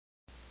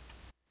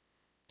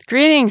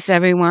Greetings,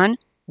 everyone.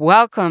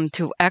 Welcome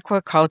to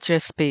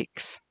Aquaculture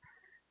Speaks.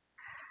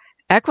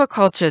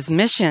 Aquaculture's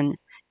mission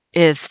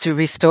is to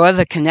restore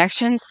the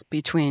connections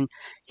between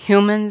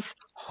humans,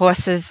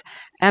 horses,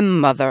 and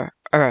Mother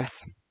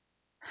Earth.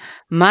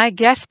 My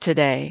guest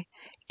today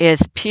is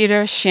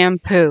Peter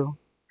Champoux.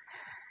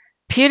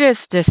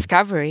 Peter's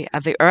discovery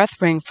of the earth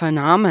ring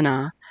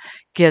phenomena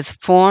gives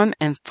form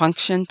and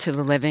function to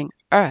the living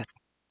earth.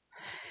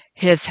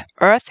 His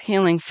earth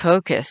healing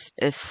focus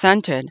is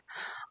centered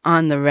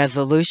on the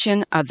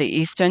resolution of the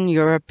Eastern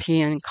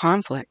European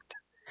conflict,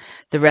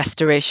 the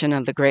restoration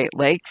of the Great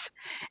Lakes,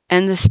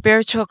 and the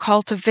spiritual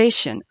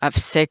cultivation of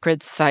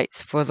sacred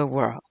sites for the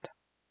world.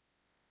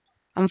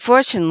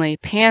 Unfortunately,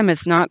 Pam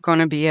is not going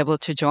to be able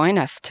to join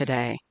us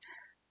today.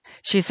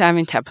 She's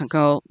having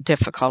technical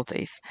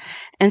difficulties,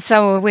 and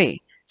so are we.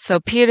 So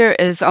Peter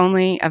is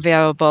only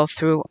available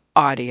through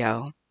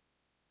audio.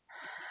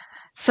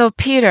 So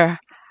Peter,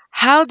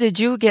 how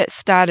did you get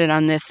started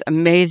on this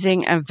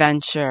amazing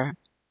adventure?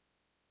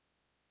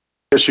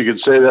 I guess you could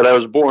say that I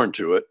was born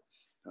to it.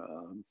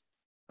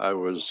 I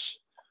was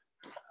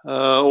a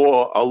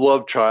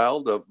love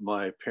child of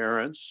my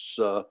parents'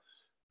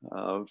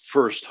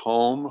 first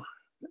home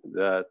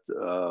that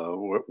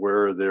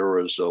where there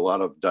was a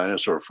lot of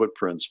dinosaur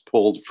footprints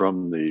pulled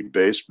from the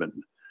basement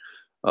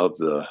of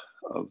the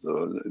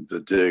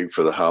dig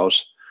for the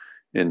house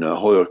in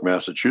Holyoke,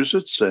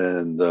 Massachusetts,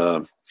 and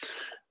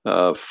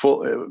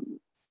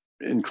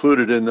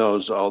included in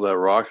those, all that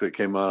rock that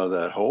came out of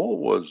that hole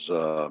was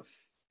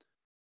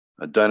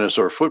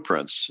dinosaur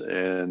footprints,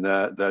 and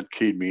that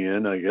keyed me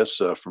in, I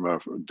guess,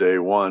 from day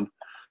one,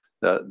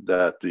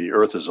 that the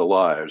Earth is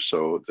alive.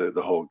 So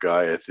the whole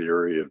Gaia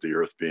theory of the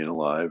Earth being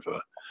alive,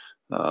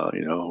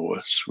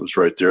 was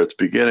right there at the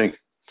beginning.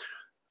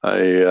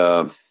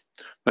 My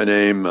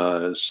name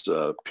is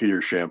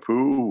Peter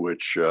Champoux,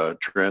 which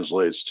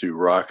translates to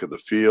Rock of the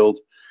Field.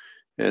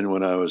 And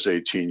when I was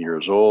 18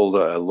 years old,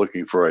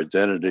 looking for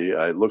identity,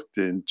 I looked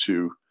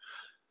into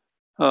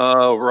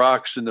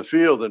rocks in the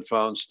field and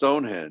found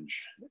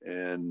Stonehenge,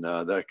 and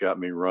that got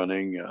me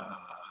running,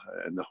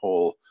 and the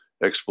whole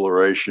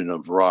exploration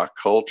of rock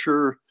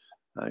culture,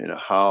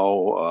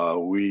 how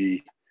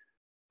we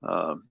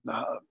I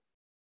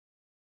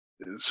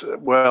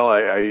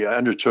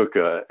undertook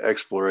an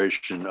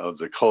exploration of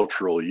the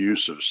cultural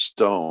use of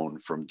stone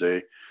from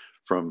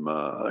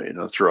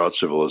throughout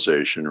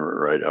civilization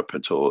right up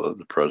until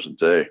the present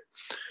day.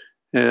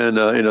 And,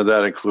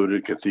 that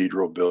included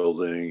cathedral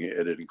building.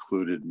 It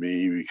included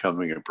me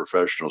becoming a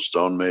professional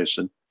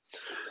stonemason.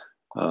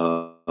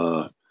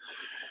 But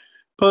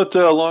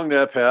along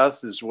that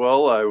path as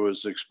well, I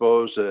was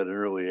exposed at an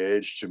early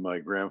age to my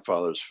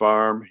grandfather's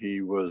farm. He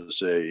was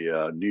a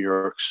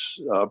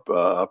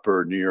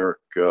upper New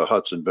York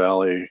Hudson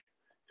Valley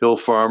hill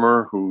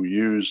farmer who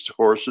used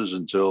horses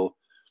until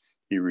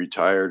he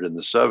retired in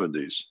the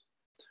 70s.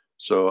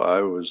 So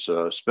I was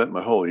spent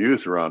my whole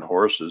youth around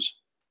horses.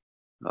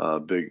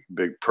 Big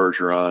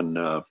Percheron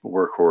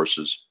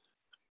workhorses.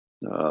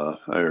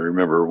 I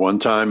remember one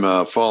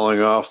time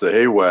falling off the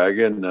hay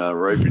wagon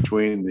right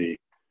between the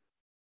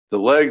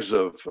legs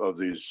of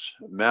these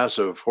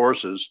massive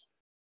horses,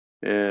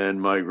 and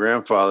my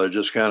grandfather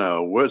just kind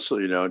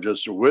of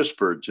just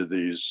whispered to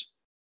these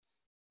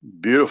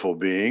beautiful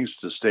beings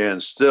to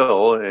stand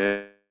still,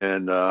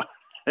 and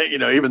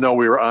even though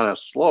we were on a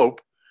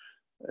slope,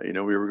 we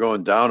were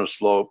going down a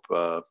slope.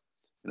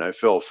 And I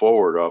fell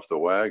forward off the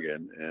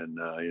wagon, and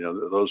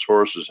those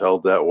horses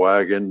held that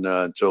wagon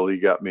until he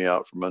got me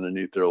out from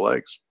underneath their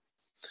legs,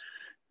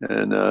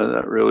 and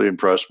that really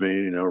impressed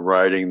me.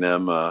 Riding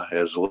them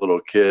as a little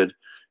kid.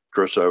 Of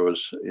course, I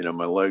was,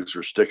 my legs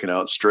were sticking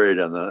out straight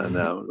on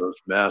those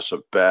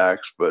massive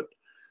backs, but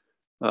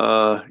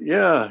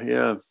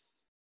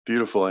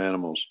beautiful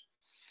animals,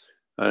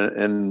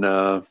 and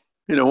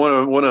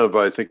one of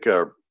I think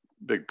our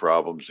big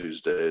problems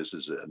these days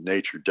is a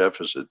nature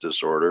deficit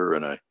disorder,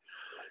 and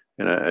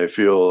I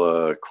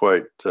feel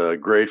quite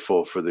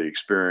grateful for the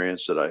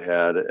experience that I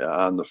had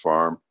on the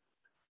farm.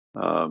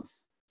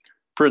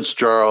 Prince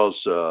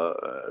Charles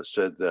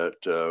said that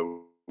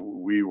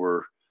we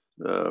were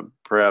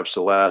perhaps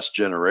the last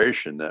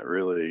generation that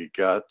really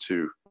got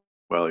to,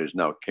 he's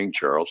now King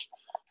Charles,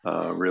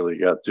 really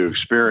got to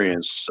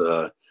experience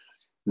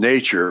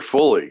nature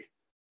fully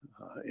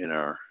in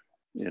our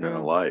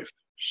life.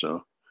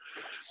 So,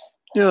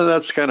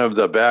 that's kind of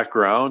the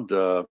background.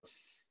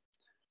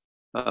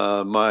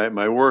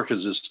 My work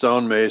as a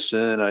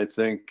stonemason, I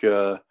think,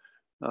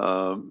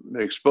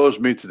 exposed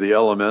me to the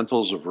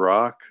elementals of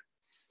rock.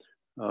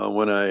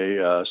 When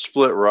I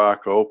split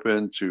rock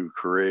open to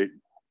create,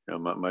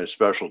 my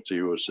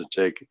specialty was to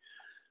take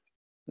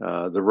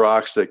the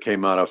rocks that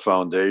came out of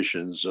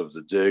foundations of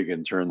the dig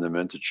and turn them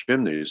into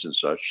chimneys and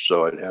such.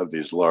 So I'd have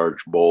these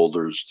large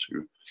boulders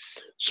to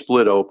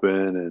split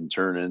open and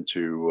turn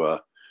into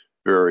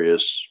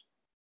various,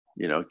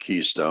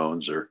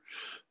 keystones or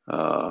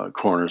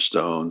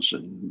cornerstones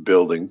and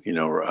building,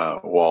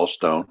 wall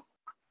stone.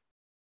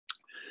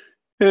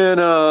 And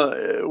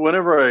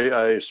whenever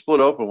I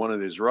split open one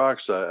of these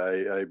rocks,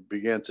 I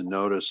began to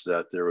notice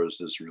that there was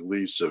this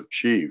release of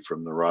chi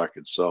from the rock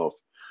itself.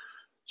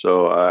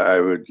 So I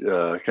would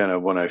kind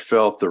of, when I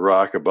felt the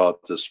rock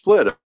about to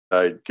split,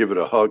 I'd give it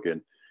a hug,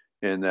 and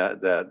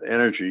that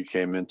energy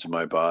came into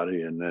my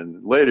body. And then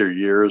later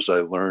years, I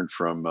learned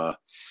from the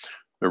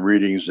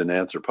readings in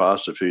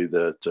anthroposophy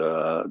that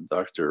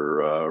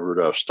Dr.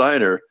 Rudolf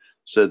Steiner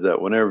said that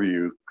whenever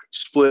you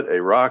split a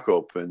rock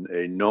open,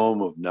 a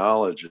gnome of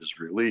knowledge is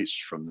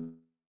released from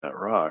that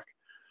rock.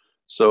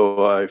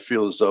 So I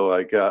feel as though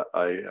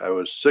I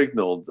was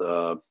signaled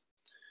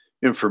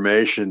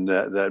information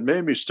that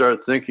made me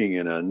start thinking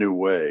in a new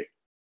way,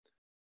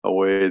 a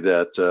way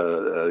that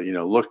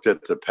looked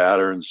at the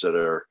patterns that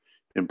are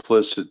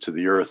implicit to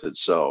the earth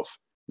itself.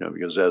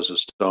 Because as a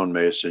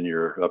stonemason,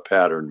 you're a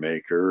pattern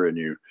maker, and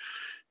you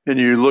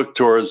look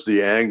towards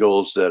the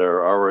angles that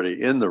are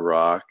already in the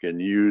rock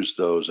and use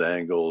those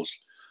angles,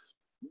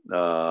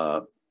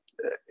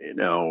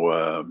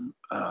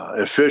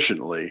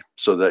 efficiently,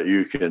 so that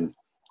you can,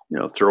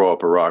 throw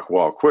up a rock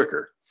wall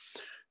quicker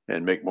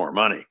and make more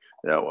money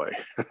that way.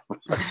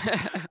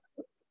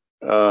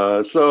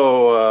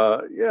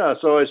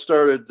 So I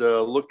started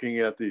looking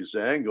at these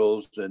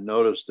angles and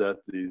noticed that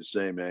these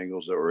same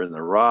angles that were in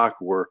the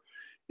rock were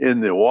in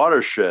the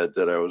watershed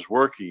that I was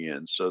working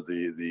in. So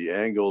the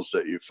angles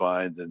that you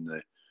find in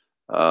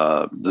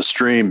the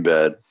stream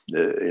bed,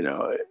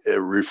 it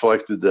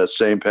reflected that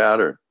same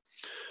pattern.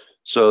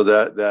 So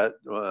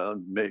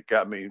that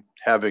got me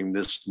having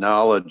this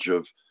knowledge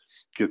of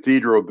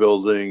cathedral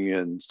building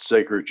and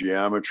sacred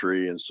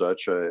geometry and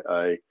such.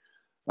 I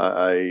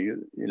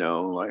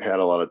had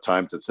a lot of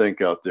time to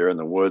think out there in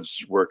the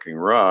woods working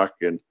rock,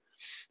 and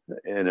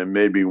it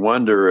made me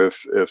wonder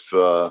if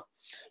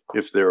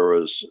there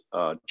was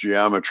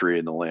geometry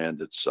in the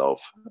land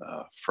itself,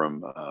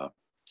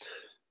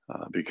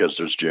 because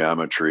there's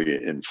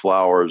geometry in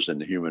flowers, in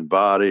the human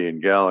body, in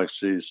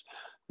galaxies,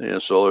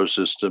 solar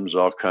systems,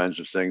 all kinds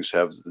of things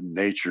have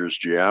nature's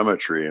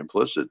geometry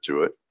implicit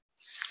to it.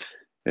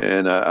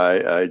 And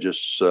I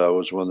just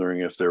was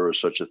wondering if there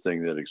was such a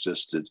thing that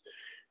existed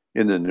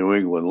in the New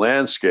England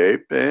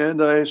landscape.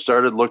 And I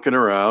started looking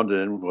around,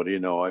 and what do you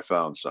know, I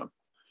found some.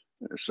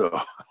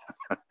 So,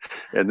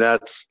 and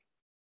that's,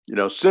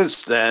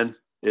 since then,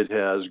 it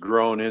has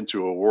grown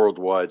into a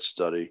worldwide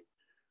study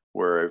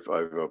where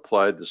I've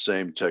applied the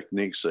same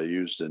techniques I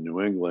used in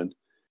New England,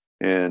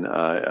 and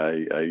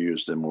I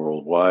used them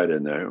worldwide.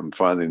 And I'm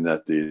finding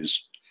that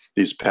these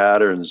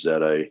patterns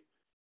that I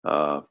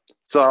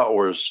thought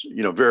was,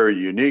 very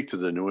unique to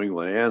the New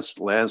England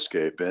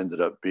landscape ended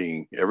up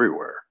being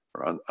everywhere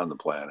on the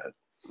planet.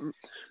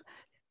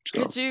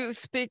 So. Could you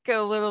speak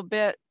a little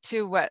bit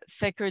to what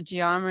sacred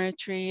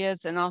geometry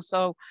is, and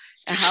also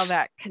how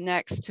that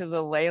connects to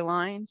the ley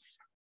lines?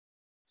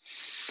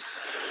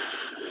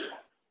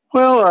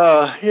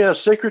 Well,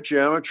 sacred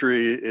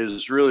geometry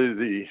is really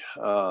the,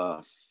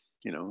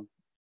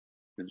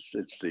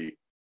 it's the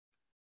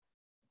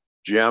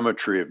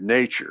geometry of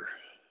nature.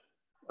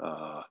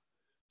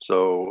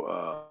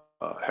 So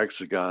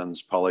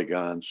hexagons,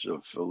 polygons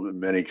of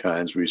many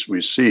kinds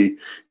we see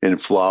in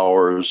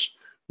flowers.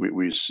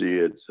 We see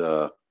it,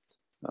 in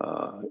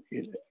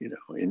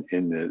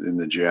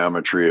the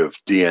geometry of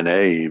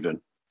DNA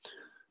even.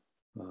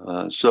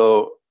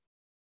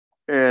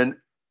 And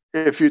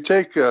if you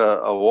take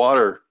a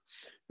water,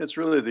 it's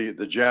really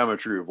the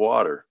geometry of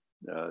water,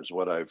 is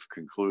what I've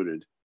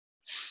concluded.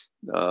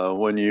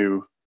 When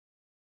you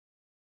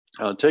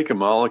take a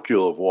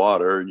molecule of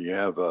water and you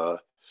have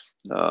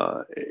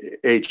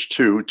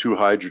H2, two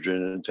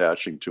hydrogen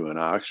attaching to an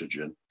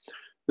oxygen,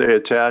 they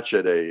attach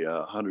at a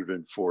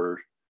 104,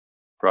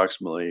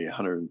 approximately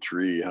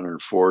 103,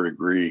 104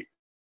 degree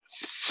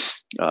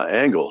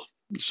angle.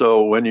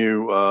 So when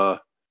you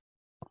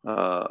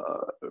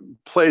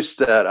place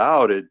that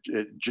out, it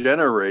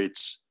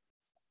generates,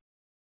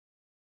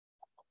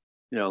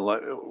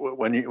 like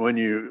when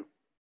you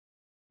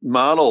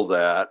model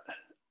that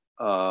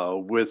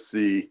with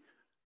the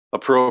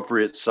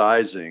appropriate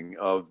sizing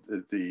of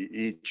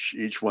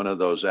each one of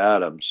those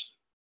atoms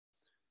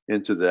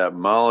into that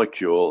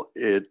molecule,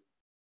 it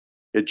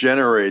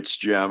generates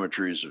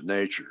geometries of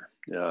nature.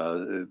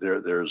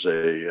 There's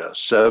a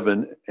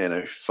 7 and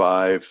a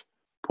 5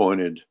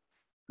 pointed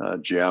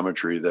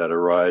geometry that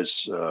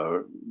arise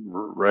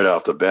right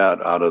off the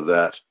bat out of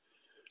that,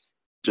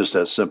 just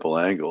that simple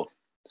angle.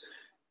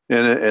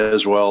 And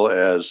as well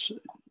as,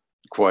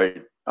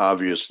 quite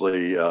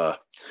obviously,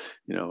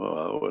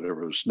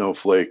 whatever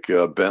Snowflake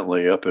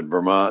Bentley up in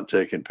Vermont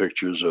taking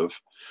pictures of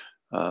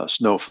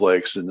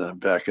snowflakes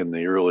back in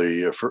the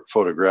early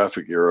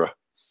photographic era,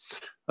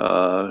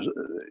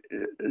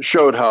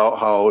 showed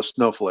how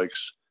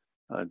snowflakes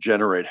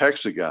generate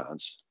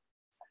hexagons,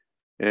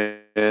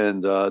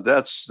 and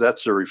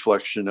that's a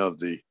reflection of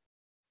the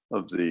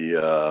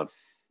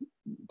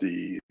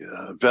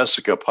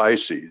Vesica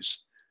Pisces,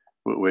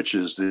 which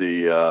is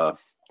you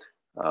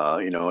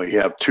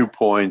have 2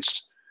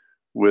 points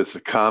with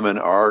the common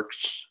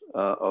arcs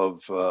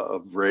of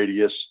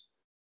radius,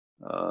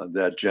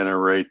 that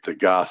generate the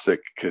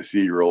Gothic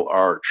cathedral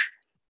arch,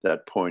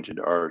 that pointed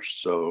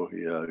arch. So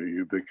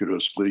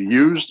ubiquitously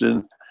used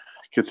in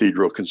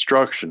cathedral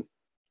construction.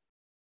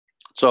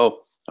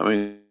 So I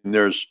mean,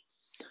 there's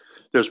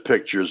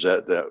pictures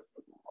that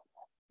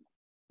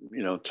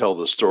tell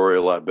the story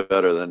a lot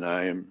better than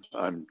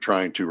I'm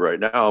trying to right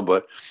now.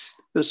 But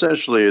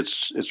essentially,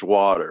 it's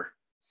water,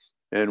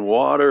 and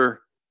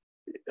water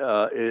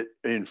it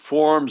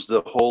informs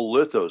the whole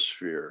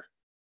lithosphere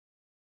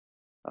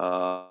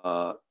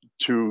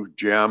to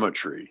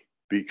geometry,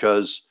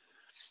 because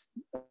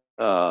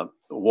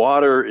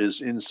water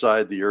is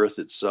inside the earth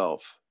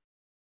itself.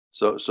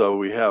 So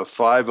we have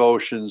 5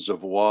 oceans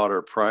of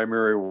water: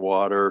 primary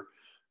water,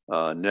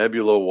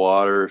 nebula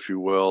water, if you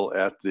will,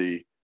 at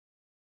the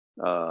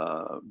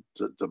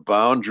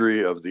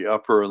boundary of the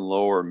upper and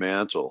lower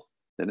mantle.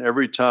 And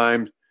every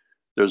time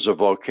there's a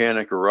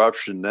volcanic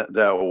eruption,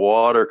 that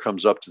water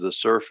comes up to the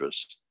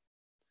surface.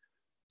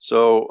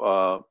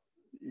 So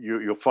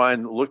you'll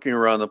find, looking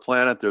around the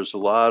planet, there's a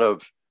lot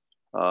of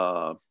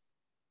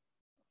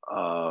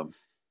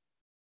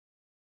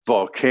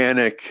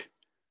volcanic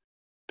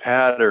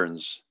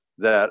patterns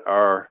that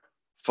are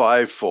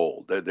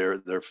fivefold. They're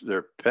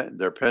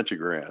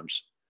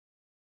pentagrams.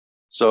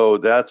 So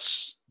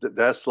that's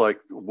like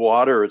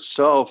water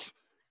itself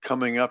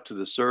coming up to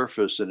the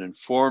surface and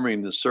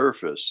informing the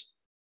surface.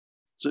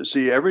 So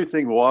see,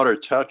 everything water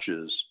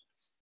touches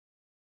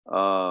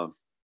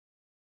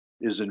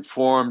is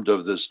informed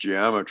of this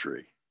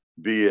geometry,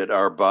 be it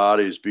our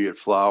bodies, be it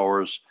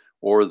flowers,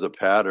 or the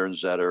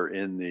patterns that are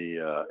in the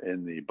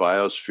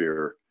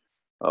biosphere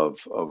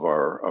of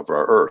our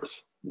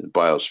Earth. The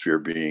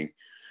biosphere being,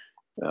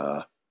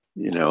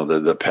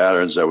 the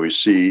patterns that we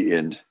see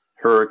in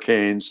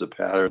hurricanes, the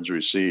patterns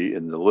we see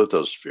in the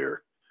lithosphere.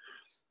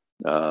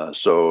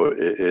 So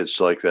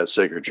it's like that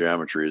sacred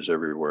geometry is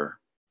everywhere.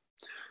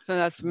 So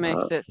that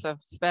makes it so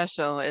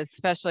special,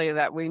 especially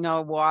that we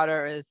know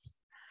water is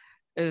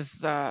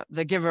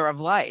the giver of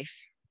life.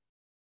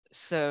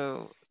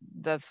 So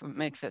that's what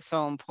makes it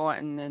so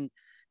important and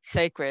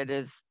sacred,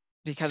 is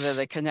because of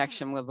the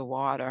connection with the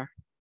water.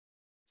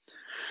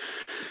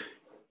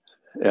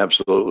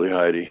 Absolutely,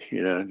 Heidi.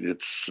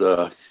 It's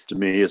to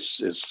me, it's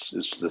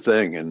the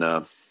thing, and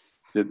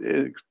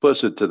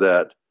explicit to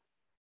that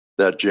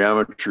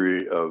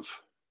geometry of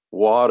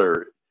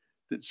water.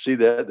 See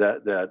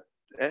that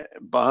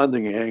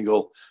bonding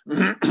angle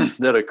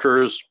that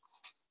occurs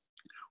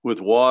with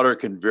water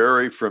can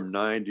vary from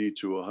 90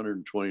 to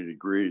 120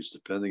 degrees,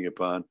 depending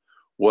upon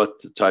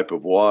what the type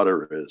of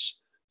water is.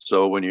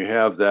 So when you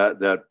have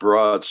that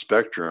broad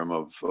spectrum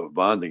of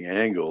bonding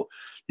angle,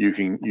 you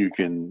can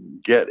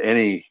get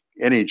any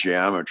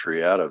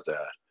geometry out of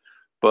that.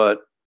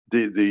 But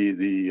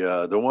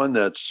the one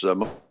that's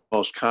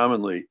most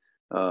commonly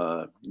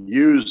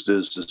used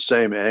is the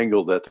same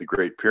angle that the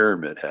Great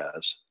Pyramid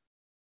has.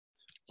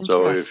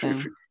 So if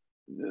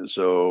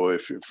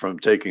from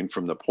taking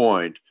from the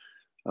point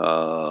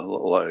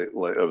like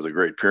of the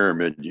Great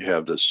Pyramid, you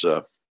have this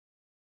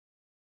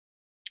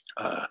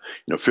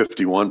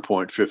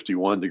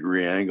 51.51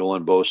 degree angle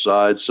on both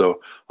sides. So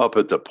up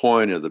at the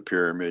point of the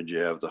pyramid, you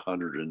have the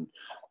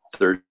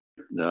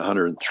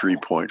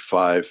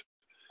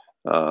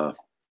 103.5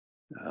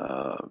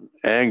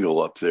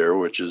 angle up there,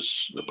 which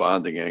is the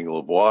bonding angle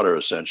of water,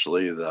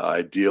 essentially the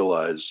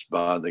idealized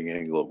bonding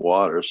angle of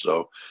water.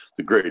 So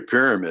the Great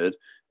Pyramid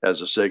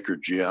has a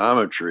sacred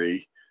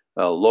geometry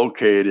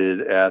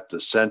located at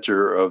the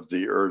center of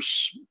the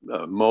Earth's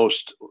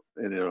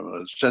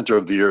center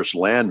of the Earth's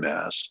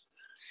landmass,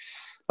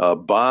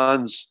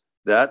 bonds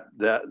that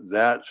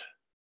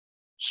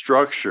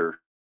structure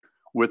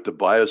with the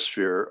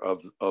biosphere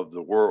of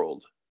the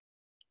world.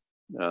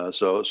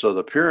 So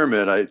the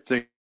pyramid, I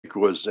think,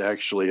 was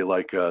actually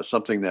like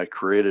something that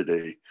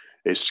created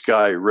a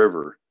sky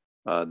river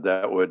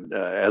that would,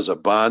 as a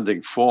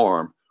bonding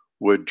form,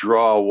 would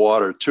draw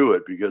water to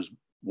it, because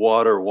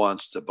water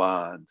wants to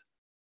bond.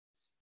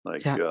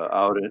 Like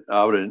out in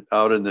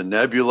the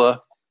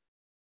nebula,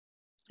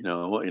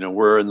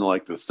 we're in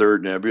like the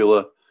third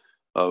nebula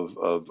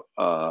of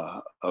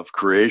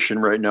creation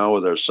right now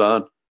with our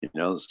sun.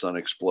 The sun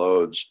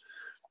explodes,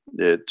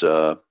 it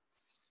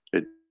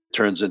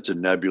turns into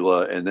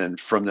nebula, and then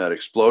from that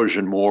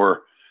explosion,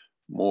 more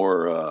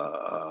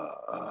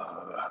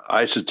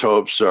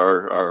isotopes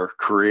are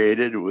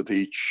created with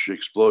each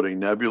exploding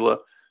nebula.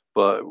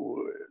 But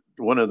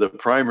one of the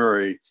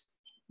primary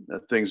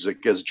things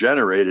that gets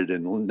generated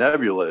in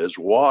nebula is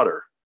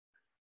water.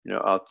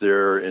 Out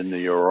there in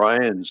the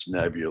Orion's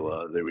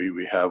Nebula,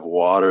 we have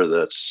water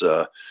that's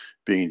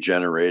being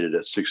generated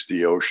at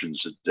 60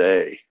 oceans a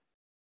day.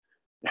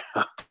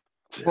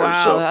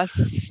 Wow, so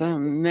that's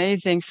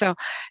amazing. So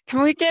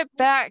can we get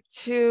back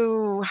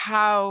to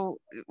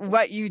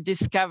what you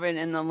discovered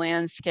in the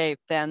landscape,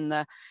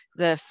 then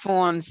the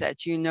forms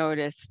that you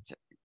noticed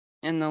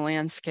in the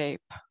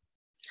landscape?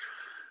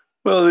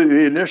 Well,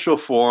 the initial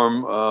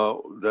form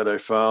that I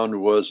found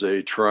was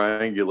a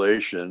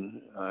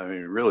triangulation. I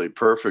mean, really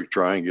perfect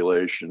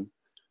triangulation.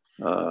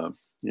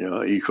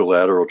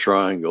 equilateral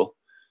triangle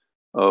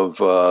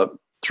of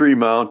three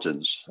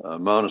mountains: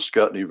 Mount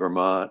Ascutney,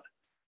 Vermont,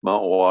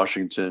 Mount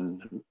Washington,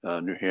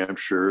 New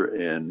Hampshire,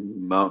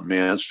 and Mount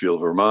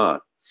Mansfield,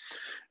 Vermont.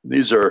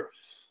 These are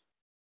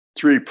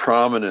three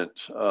prominent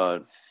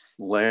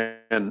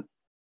landmarks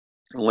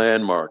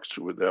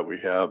that we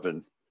have.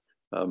 And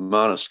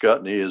Mount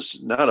Ascutney is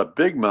not a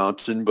big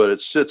mountain, but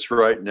it sits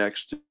right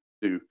next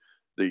to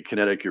the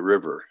Connecticut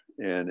River,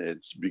 and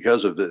it's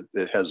because of it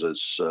has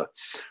its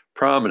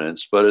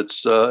prominence. But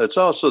it's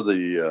also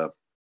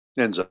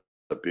ends up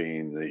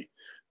being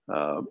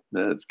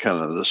it's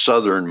kind of the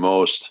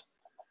southernmost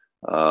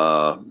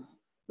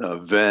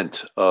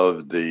vent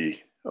of the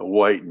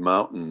White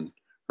Mountain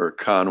or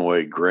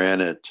Conway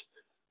Granite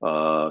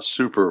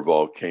super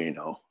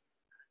volcano.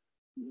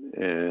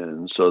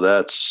 And so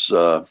that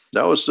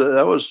was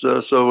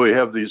so we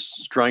have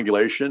these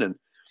triangulation,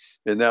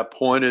 and that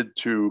pointed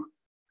to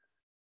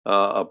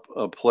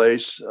a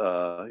place,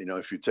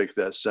 if you take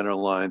that center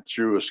line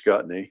through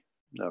Ascutney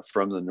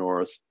from the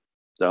north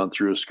down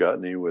through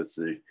Ascutney with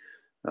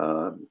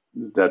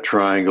that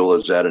triangle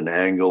is at an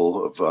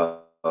angle of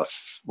what,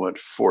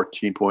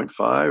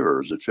 14.5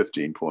 or is it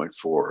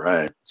 15.4,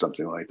 right?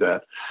 Something like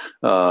that.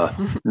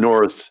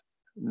 Northeast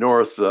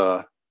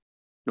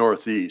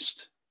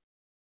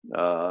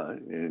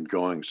and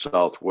going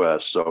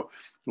southwest. So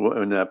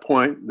when that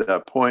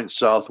point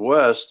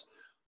southwest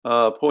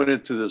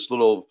pointed to this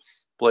little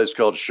place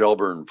called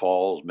Shelburne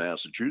Falls,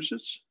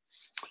 Massachusetts,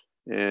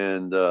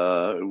 and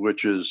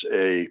which is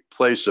a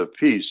place of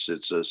peace.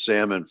 It's a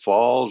Salmon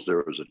Falls.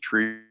 There was a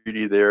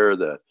treaty there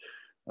that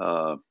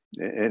that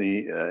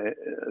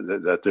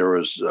there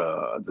was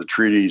the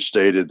treaty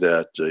stated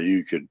that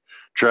you could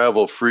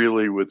travel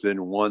freely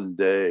within 1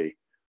 day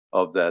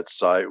of that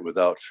site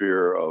without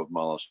fear of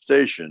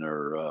molestation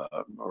or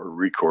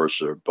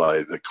recourse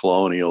by the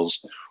colonials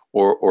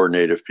or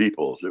native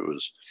peoples. It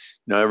was,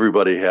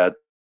 everybody had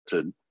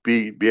to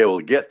be able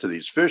to get to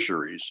these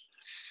fisheries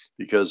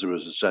because it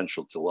was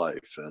essential to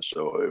life. And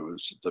so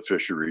the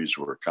fisheries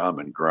were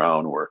common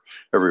ground where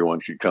everyone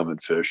could come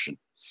and fish. And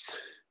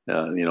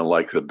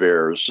like the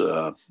bears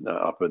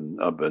up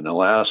in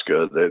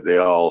Alaska, they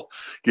all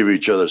give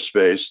each other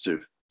space to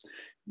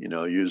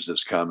use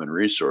this common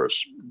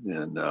resource,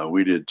 and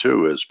we did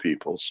too as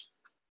peoples.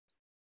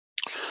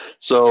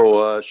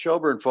 So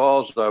Shelburne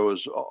Falls, I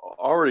was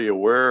already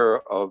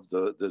aware of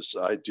this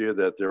idea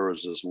that there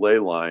was this ley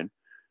line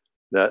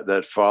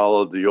that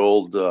followed the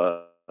old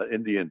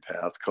Indian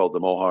path called the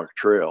Mohawk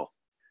Trail,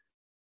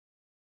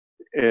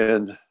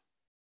 and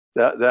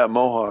that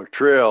Mohawk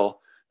Trail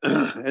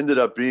ended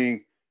up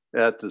being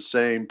at the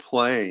same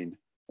plane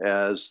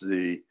as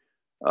the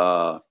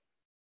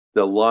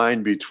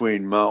line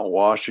between Mount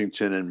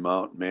Washington and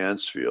Mount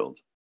Mansfield,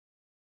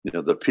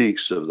 the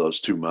peaks of those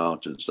two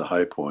mountains, the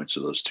high points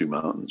of those two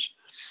mountains.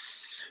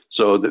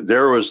 So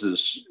there was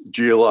this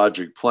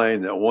geologic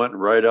plane that went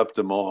right up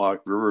the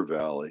Mohawk River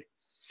Valley.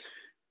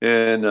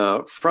 And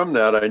from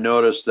that, I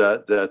noticed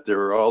that there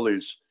were all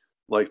these,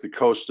 like the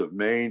coast of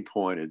Maine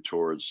pointed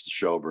towards the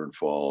Shelburne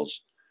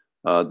Falls.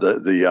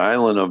 The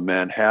island of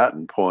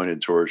Manhattan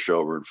pointed towards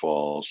Shelburne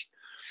Falls.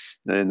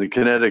 And the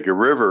Connecticut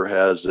River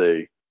has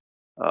a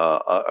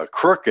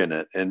crook in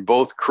it, and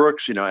both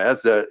crooks,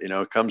 as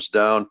that, comes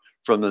down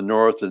from the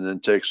north and then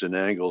takes an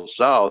angle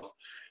south,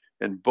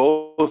 and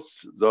both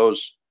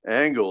those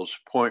angles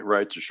point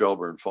right to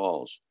Shelburne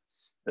Falls,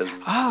 as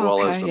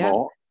well as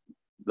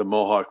the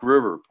Mohawk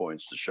River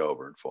points to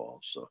Shelburne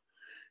Falls. So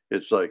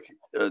it's like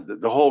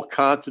the whole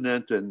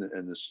continent and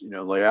this,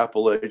 the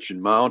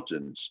Appalachian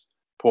Mountains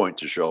point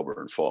to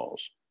Shelburne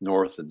Falls,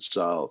 north and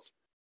south.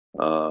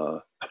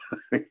 I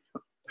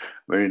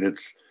mean,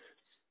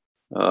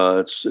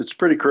 it's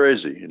pretty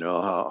crazy,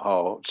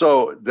 how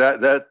so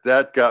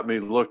that got me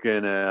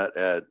looking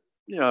at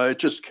it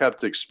just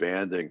kept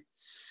expanding,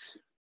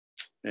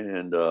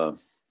 and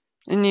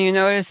you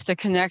noticed a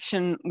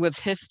connection with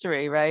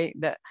history, right?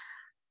 That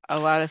a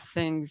lot of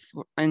things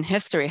in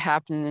history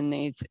happened in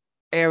these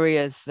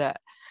areas that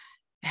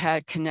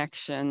had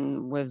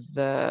connection with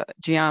the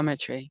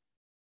geometry.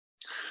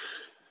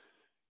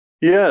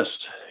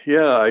 Yes.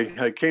 Yeah.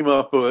 I came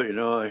up with,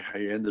 I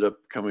ended up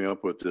coming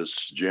up with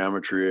this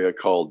geometry I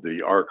called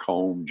the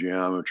arc-home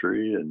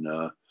geometry. And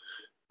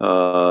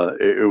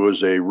it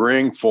was a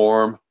ring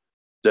form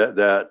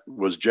that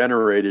was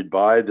generated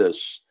by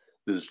this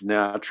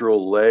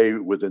natural ley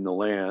within the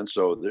land.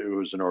 So it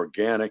was an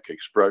organic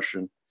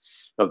expression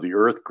of the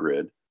earth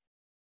grid,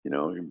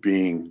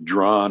 being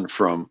drawn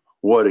from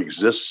what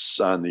exists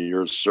on the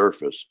earth's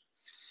surface.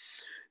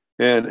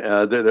 And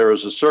there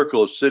was a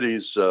circle of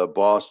cities,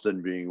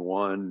 Boston being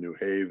one, New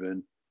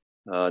Haven,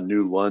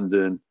 New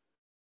London,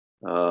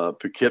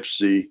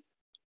 Poughkeepsie,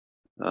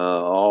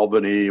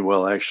 Albany.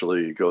 Well,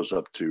 actually, it goes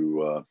up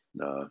to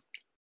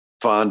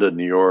Fonda,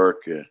 New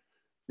York,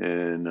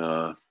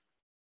 and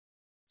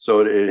so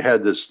it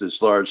had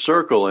this large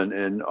circle, and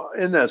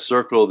in that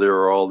circle there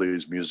were all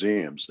these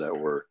museums that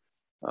were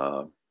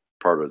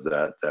part of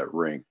that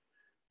ring,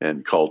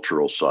 and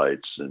cultural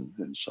sites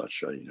and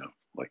such,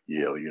 like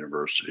Yale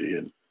University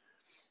and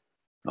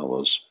all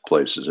those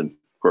places. And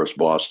of course,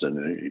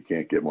 Boston, you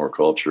can't get more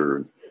culture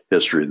and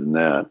history than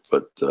that.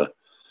 But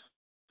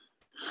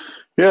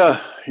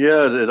yeah,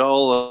 it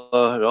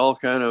all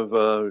kind of,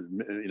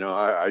 when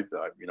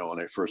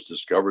I first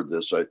discovered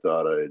this, I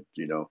thought I'd,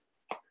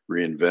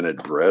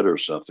 reinvented bread or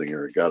something,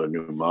 or got a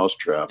new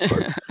mousetrap.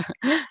 But,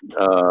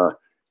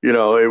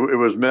 it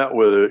was met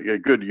with a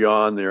good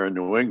yawn there in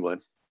New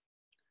England.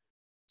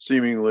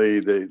 Seemingly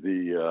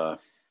the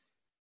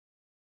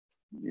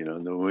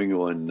New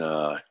England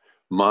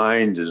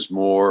mind is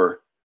more,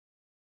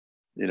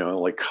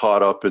 like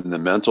caught up in the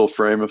mental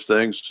frame of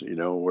things,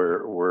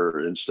 where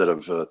instead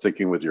of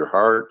thinking with your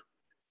heart,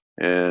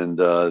 and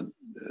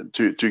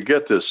to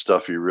get this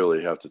stuff, you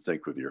really have to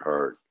think with your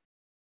heart.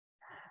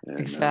 And,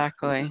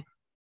 exactly.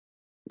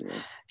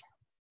 Yeah.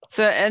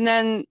 So, and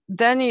then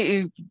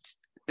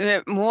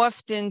it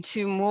morphed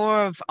into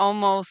more of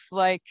almost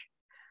like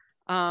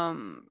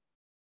a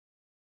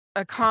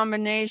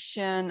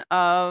combination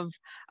of,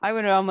 I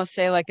would almost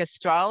say like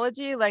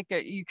astrology, like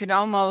you could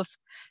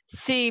almost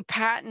see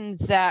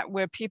patterns that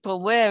where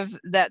people live,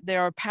 that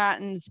there are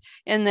patterns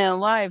in their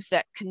lives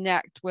that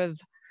connect with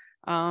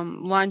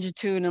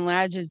longitude and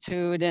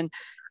latitude and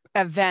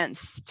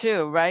events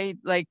too, right?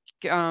 Like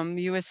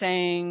you were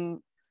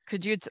saying,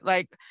 could you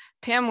like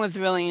Pam was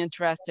really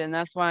interested, and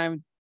that's why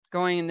I'm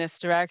going in this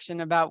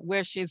direction about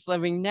where she's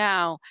living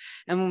now,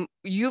 and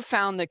you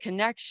found the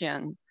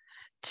connection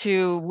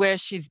to where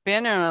she's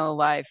been in her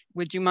life.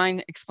 Would you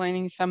mind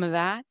explaining some of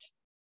that?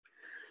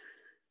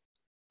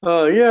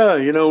 Yeah,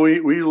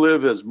 we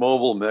live as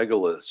mobile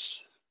megaliths,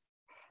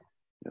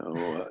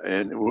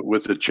 and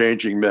with the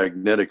changing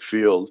magnetic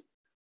field,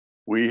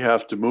 we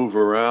have to move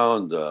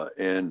around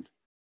and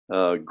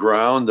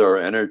ground our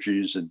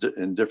energies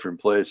in different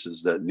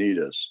places that need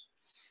us.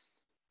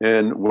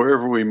 And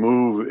wherever we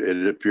move,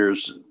 it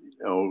appears,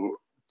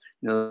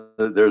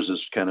 there's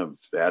this kind of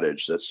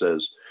adage that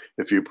says,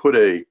 if you put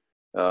a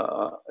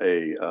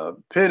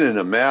pin in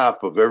a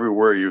map of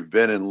everywhere you've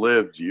been and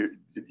lived,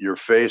 your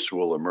face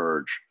will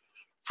emerge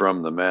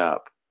from the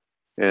map.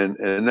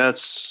 And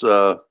that's,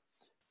 I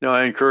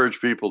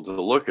encourage people to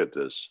look at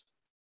this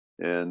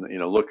and,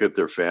 look at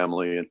their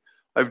family. And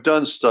I've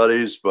done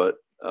studies, but,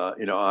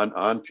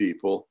 on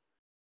people,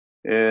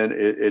 and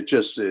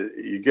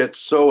you get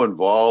so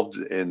involved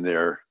in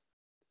their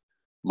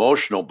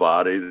emotional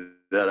body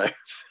that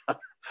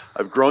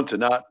I've grown to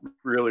not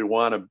really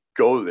want to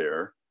go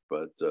there.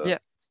 But Yeah.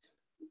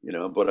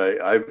 But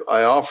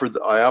I offered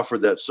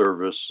that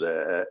service,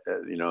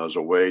 as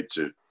a way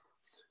to,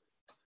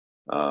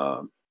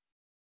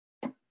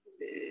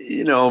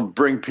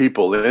 bring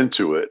people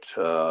into it.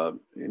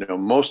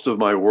 Most of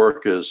my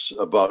work is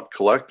about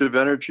collective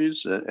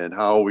energies and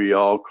how we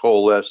all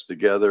coalesce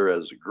together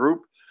as a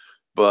group.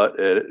 But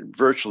at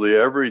virtually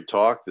every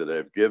talk that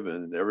I've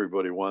given,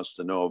 everybody wants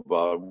to know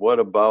about what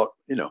about,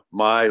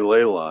 my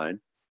ley line,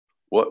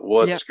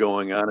 what's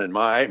going on in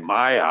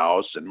my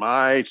house, in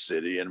my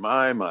city, in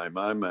my the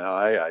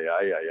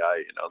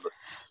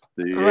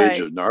Right. age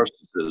of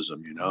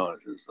narcissism,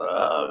 it's,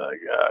 oh my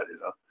God,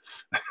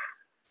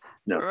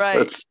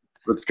 Right.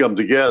 let's come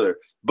together.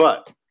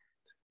 But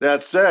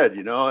that said,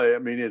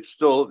 it's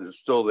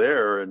still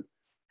there, and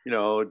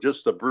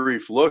just a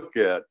brief look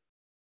at.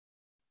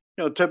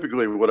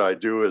 Typically what I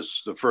do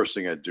is the first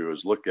thing I do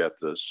is look at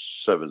the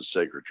 7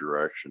 sacred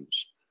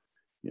directions,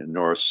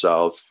 north,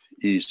 south,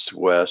 east,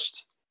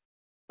 west,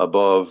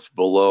 above,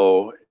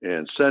 below,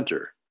 and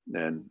center.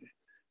 And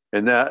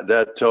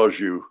that tells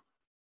you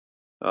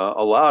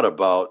a lot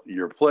about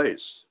your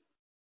place,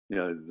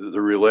 the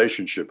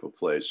relationship of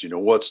place,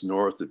 what's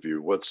north of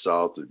you, what's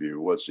south of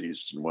you, what's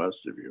east and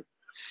west of you.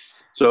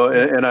 So,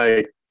 and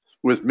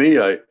with me,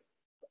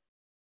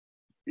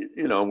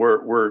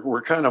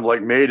 we're kind of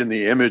like made in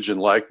the image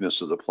and likeness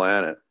of the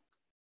planet.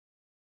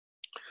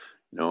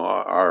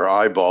 Our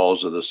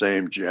eyeballs are the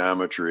same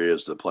geometry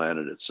as the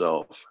planet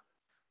itself.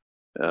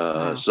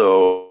 Wow.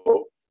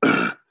 So,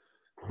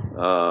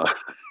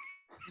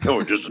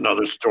 just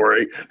another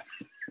story.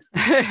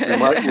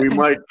 we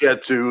might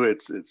get to.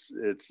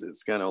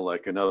 It's kind of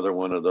like another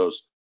one of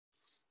those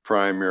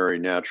primary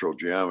natural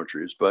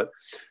geometries. But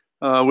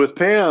with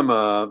Pam,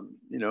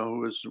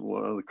 who is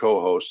one of the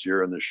co-hosts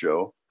here in the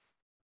show,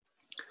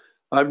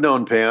 I've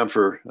known Pam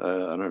for,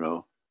 I don't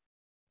know,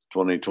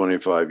 20,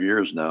 25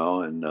 years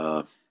now. And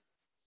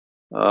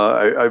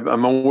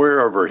I'm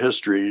aware of her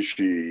history.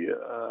 She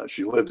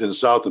lived in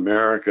South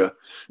America,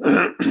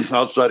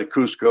 outside of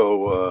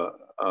Cusco,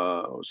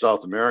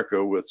 South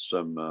America, with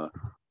some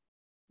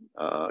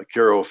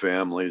Q'ero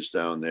families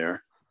down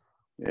there.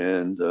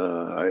 And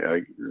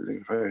I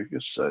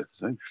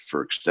think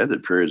for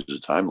extended periods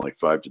of time, like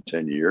 5 to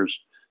 10 years,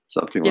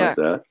 something like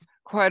that.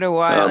 Quite a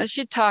while. And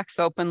she talks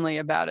openly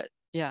about it.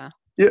 Yeah.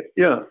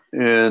 Yeah.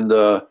 And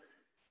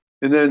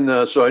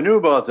then, so I knew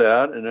about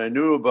that, and I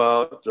knew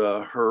about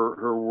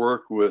her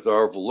work with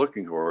Arva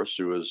Looking Horse,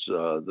 who was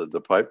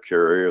the pipe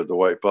carrier of the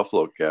White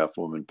Buffalo Calf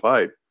Woman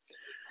pipe.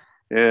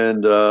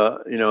 And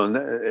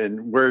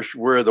and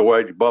where the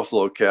white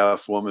buffalo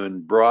calf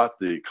woman brought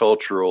the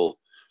cultural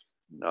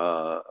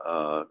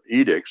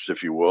edicts,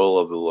 if you will,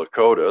 of the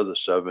Lakota, the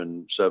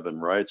seven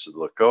rights of the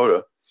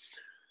Lakota,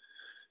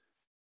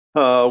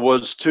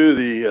 was to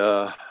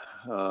the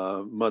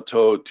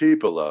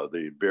Matotipala,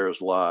 the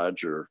Bear's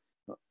Lodge, or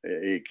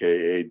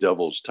AKA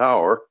Devil's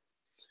Tower.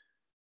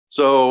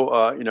 So,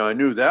 I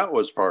knew that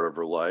was part of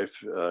her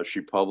life.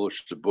 She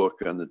published a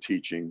book on the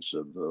teachings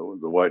of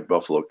the white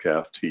buffalo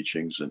calf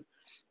teachings.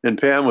 And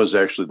Pam was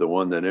actually the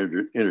one that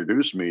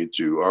introduced me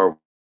to our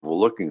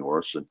looking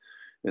horse.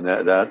 And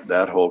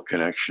that whole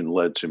connection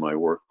led to my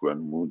work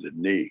on Wounded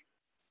Knee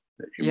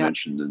that you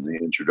mentioned in the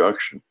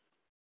introduction.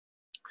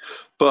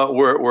 But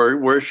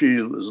where she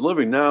is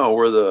living now,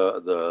 where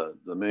the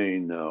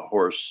main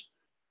horse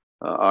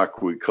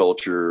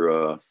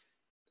aquaculture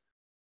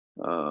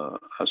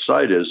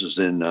site is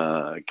in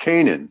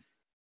Canaan.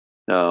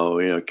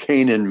 Now,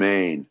 Canaan,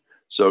 Maine.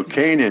 So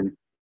Canaan,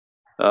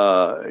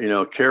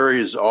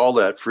 carries all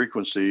that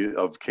frequency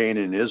of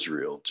Canaan,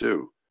 Israel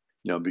too.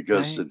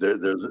 Because right.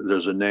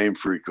 there's a name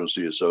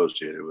frequency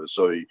associated with it.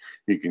 So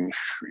he can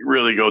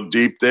really go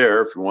deep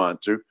there if you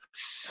want to.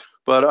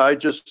 But I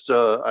just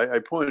I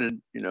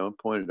pointed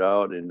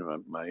out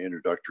in my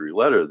introductory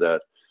letter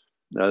that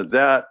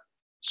that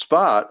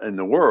spot in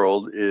the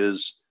world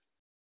is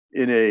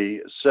in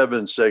a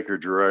seven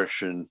sacred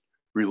direction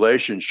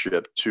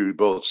relationship to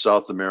both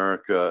South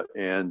America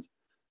and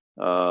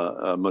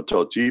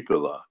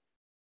Matotipala.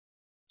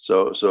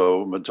 So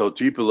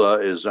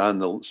Matotipala is on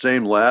the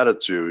same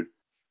latitude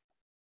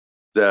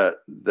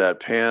that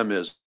Pam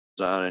is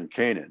on in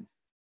Canaan,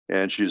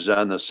 and she's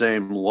on the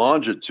same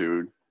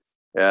longitude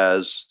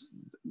as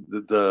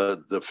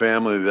the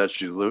family that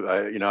she lived.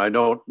 I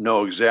don't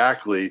know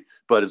exactly,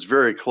 but it's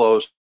very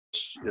close.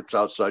 It's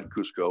outside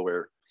Cusco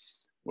where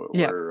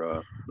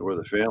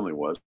the family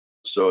was.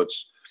 So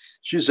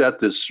she's at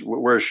this,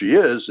 where she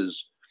is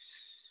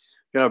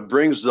kind of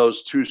brings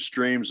those two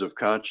streams of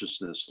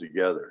consciousness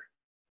together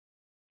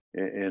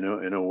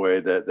in a way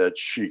that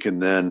she can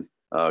then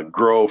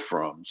grow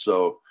from.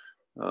 So,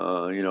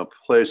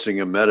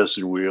 placing a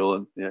medicine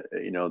wheel,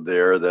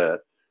 there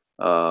that,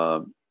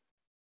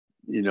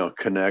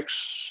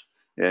 connects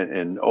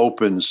and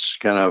opens,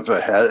 kind of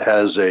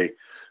has a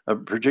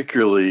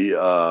particularly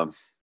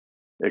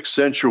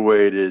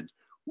accentuated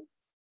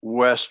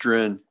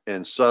western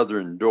and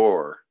southern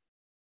door.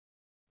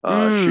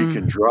 She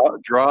can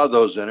draw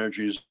those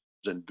energies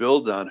and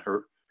build on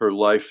her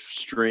life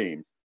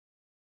stream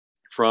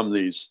from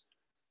these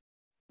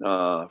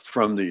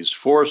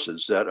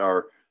forces that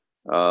are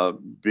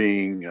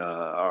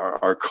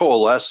are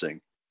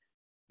coalescing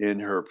in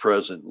her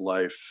present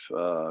life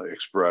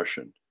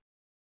expression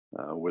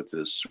with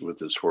this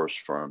horse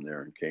farm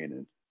there in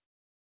Canaan.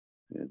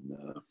 And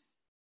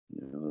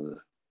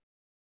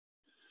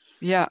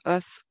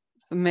that's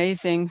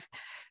amazing.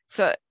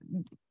 So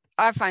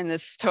I find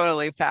this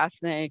totally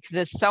fascinating because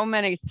there's so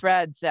many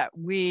threads that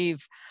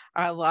weave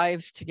our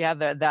lives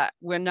together that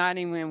we're not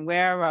even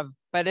aware of,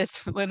 but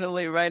it's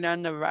literally right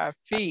under our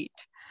feet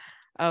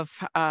of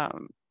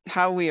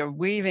how we are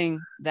weaving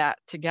that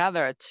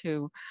together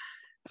to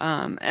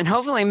and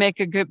hopefully make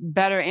a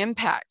better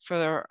impact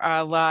for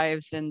our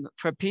lives and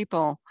for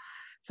people.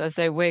 So as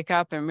they wake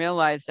up and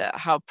realize that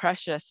how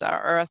precious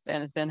our earth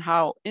is and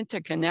how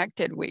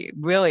interconnected we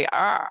really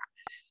are.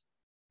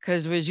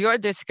 Because with your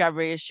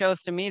discovery, it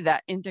shows to me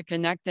that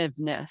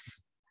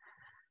interconnectedness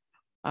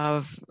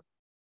of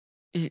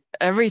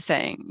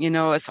everything,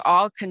 it's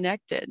all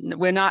connected.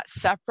 We're not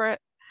separate.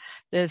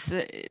 Do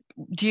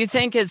you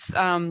think it's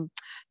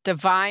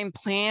divine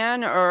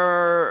plan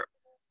or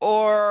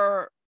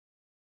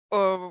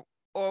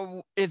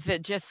is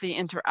it just the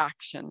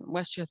interaction?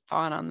 What's your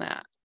thought on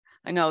that?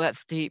 I know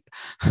that's deep.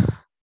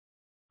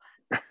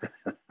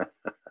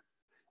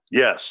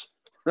 Yes.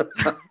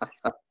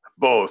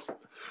 Both.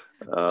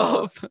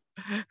 Both.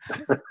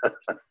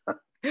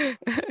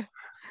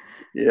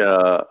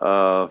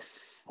 Yeah.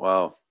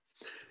 Wow.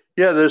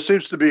 Yeah, there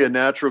seems to be a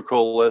natural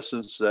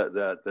coalescence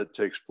that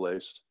takes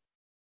place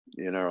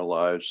in our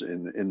lives,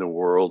 in the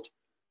world.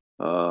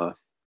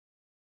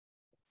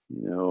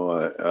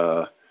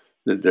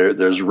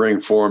 There's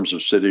ring forms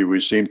of city.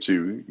 We seem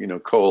to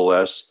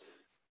coalesce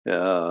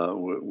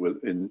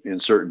in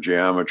certain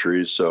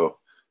geometries. So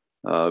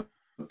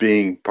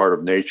being part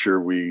of nature,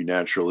 we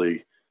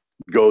naturally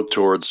go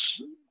towards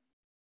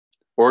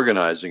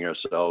organizing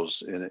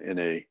ourselves in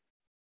a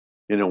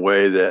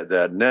way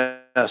that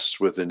nests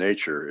within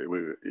nature.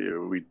 We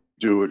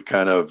do it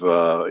kind of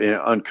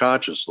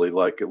unconsciously,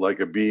 like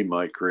a bee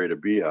might create a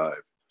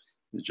beehive.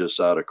 Just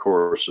out of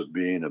course of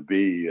being a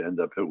bee, you end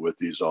up with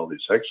all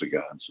these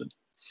hexagons. And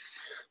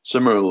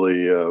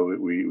similarly,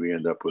 we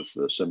end up with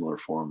similar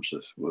forms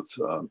with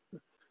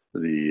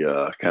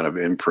the kind of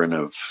imprint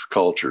of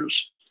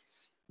cultures.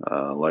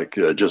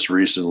 Just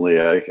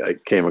recently, I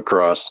came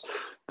across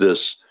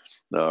this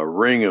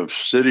ring of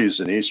cities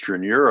in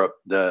Eastern Europe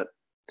that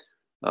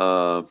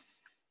are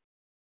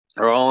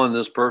all in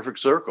this perfect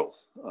circle.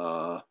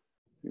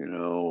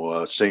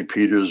 St.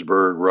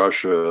 Petersburg,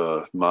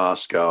 Russia,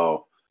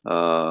 Moscow,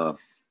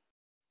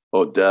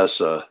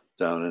 Odessa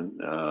down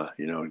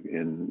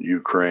in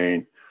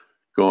Ukraine,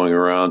 going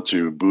around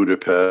to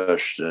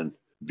Budapest and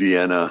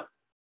Vienna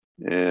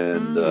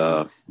and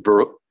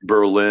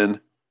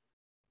Berlin,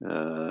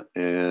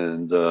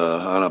 and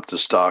on up to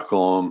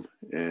Stockholm,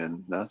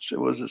 and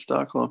was it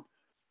Stockholm?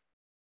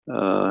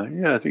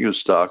 Yeah, I think it was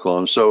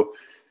Stockholm. So,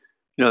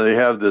 they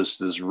have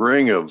this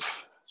ring of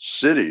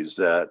cities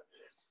that,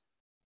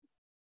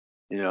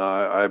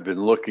 I've been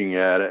looking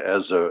at it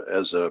as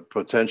a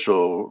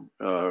potential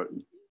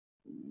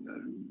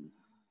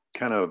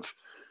kind of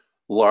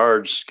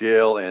large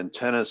scale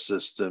antenna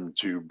system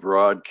to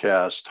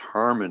broadcast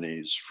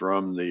harmonies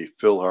from the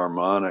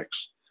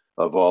philharmonics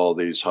of all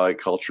these high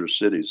culture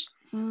cities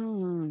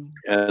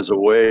as a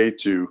way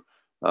to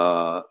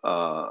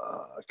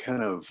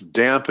kind of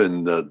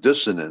dampen the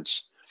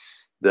dissonance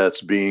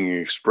that's being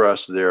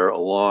expressed there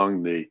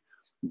along the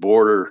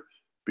border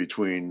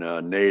between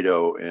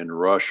NATO and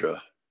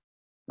Russia.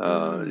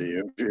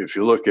 If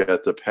you look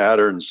at the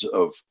patterns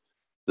of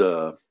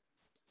the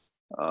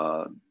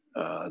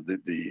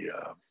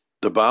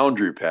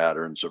boundary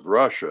patterns of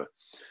Russia,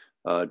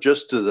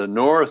 just to the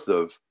north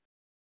of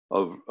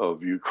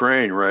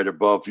Ukraine, right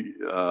above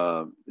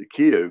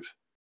Kiev,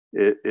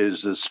 it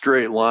is a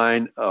straight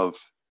line of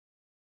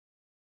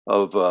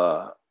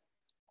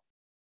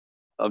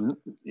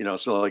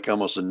so like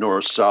almost a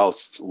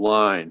north-south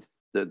line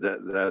that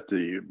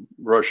the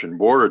Russian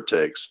border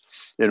takes.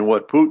 And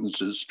what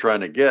Putin's is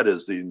trying to get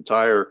is the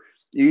entire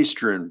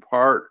eastern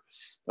part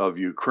of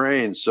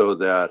Ukraine, so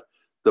that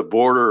the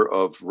border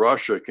of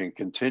Russia can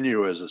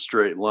continue as a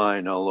straight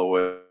line all the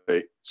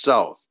way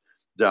south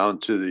down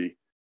to the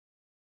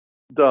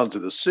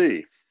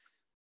sea,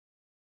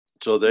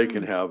 so they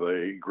can have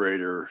a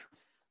greater,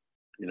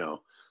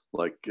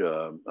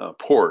 a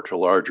port, a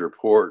larger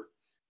port.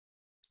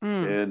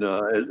 And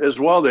as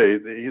well,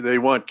 they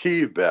want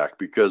Kyiv back,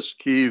 because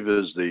Kyiv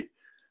is the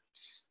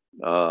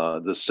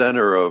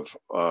center of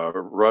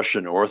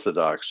Russian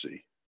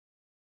Orthodoxy.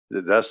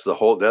 That's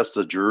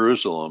the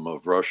Jerusalem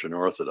of Russian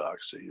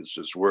Orthodoxy. It's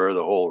just where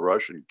the whole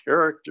Russian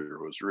character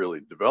was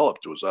really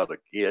developed. It was out of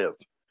Kiev,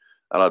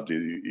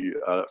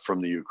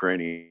 from the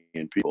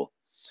Ukrainian people.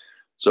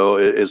 So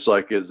it's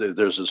like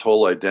there's this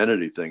whole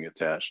identity thing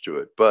attached to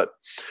it. But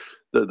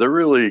the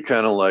really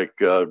kind of like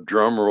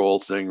drum roll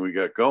thing we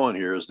got going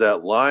here is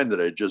that line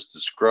that I just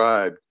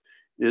described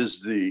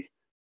is the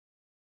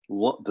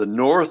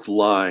north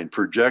line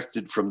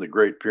projected from the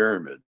Great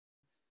Pyramid.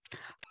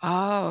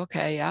 Oh,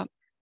 okay, yeah.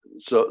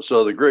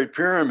 So the Great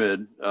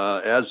Pyramid,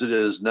 as it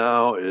is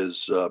now,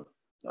 is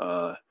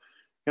kind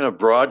of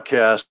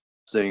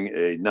broadcasting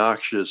a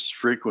noxious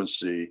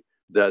frequency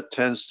that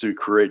tends to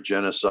create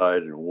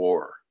genocide and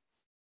war,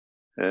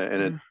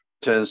 and it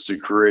tends to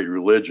create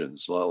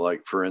religions.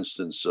 Like, for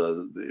instance,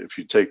 if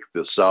you take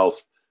the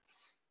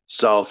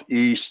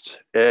southeast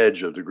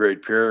edge of the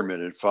Great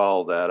Pyramid and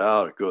follow that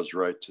out, it goes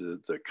right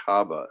to the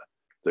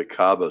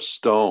Kaaba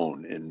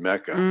stone in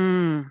Mecca.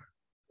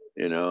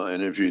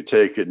 And if you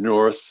take it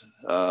northeast,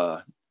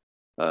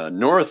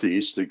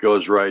 it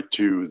goes right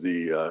to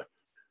the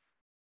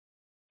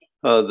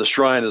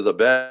shrine of the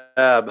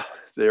Bab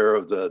there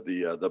of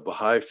the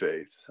Baha'i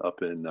faith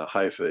up in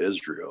Haifa,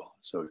 Israel.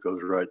 So it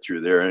goes right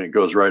through there, and it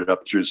goes right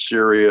up through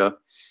Syria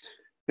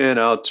and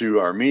out to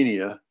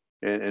Armenia.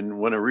 And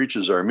when it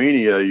reaches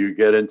Armenia, you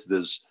get into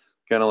this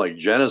kind of like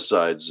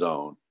genocide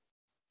zone.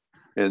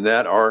 And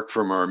that arc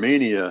from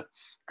Armenia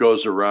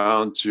goes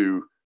around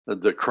to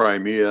the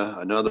Crimea,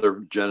 another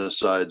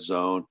genocide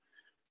zone.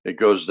 It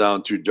goes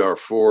down to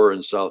Darfur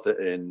in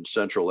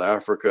Central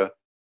Africa,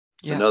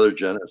 another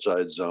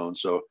genocide zone.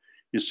 So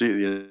you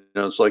see,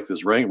 it's like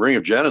this ring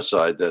of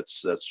genocide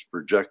that's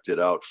projected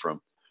out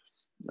from,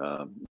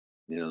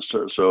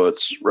 so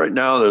it's right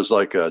now there's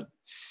like a,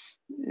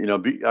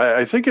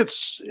 I think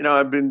it's,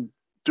 I've been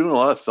doing a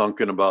lot of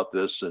thinking about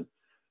this, and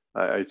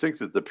I think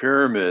that the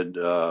pyramid,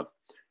 that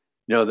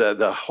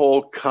the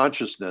whole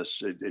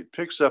consciousness, it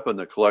picks up on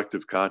the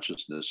collective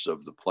consciousness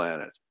of the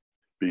planet,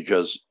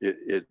 because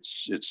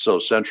it's so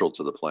central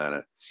to the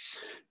planet.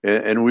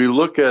 And we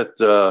look at,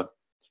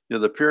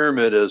 the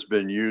pyramid has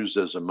been used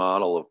as a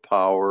model of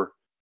power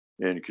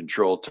and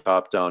control,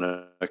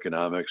 top-down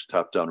economics,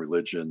 top-down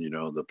religion,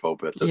 the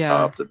Pope at the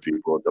top, the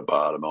people at the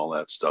bottom, all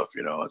that stuff.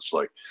 It's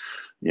like,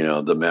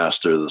 the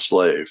master, the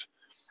slave.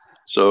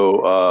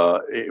 So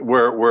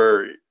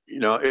where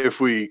if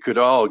we could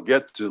all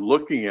get to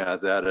looking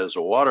at that as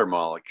a water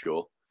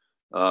molecule,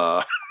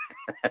 it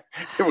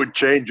would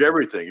change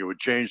everything. It would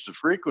change the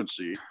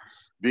frequency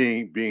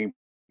being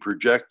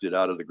projected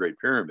out of the Great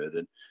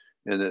Pyramid.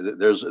 And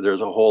there's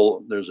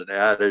an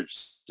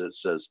adage that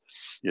says,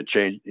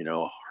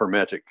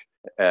 hermetic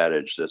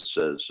adage that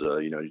says,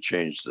 you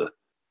change the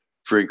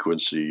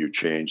frequency, you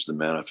change the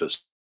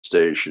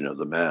manifestation of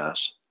the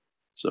mass.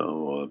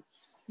 So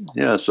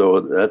so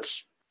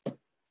that's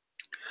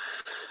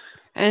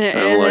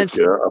and like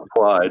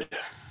applied.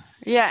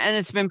 Yeah, and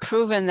it's been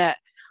proven that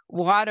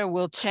water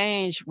will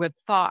change with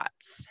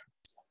thoughts.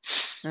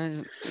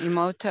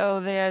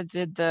 Emoto there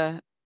did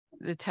the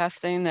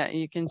testing that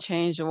you can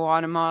change the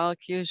water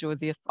molecules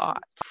with your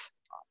thoughts.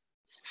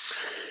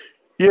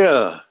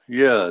 Yeah,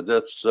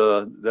 that's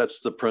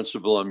the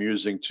principle I'm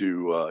using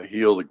to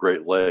heal the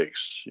Great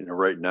Lakes.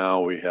 Right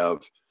now we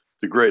have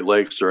the Great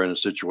Lakes are in a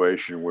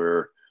situation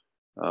where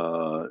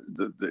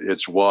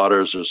its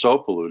waters are so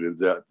polluted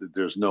that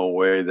there's no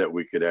way that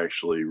we could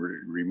actually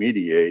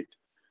remediate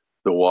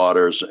the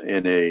waters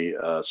in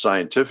a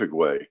scientific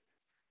way.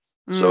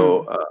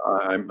 So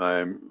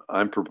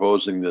I'm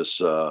proposing this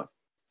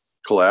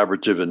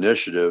collaborative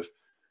initiative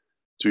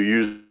to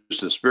use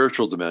the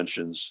spiritual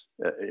dimensions,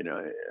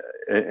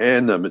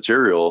 and the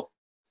material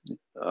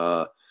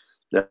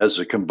as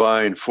a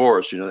combined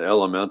force, the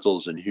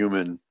elementals and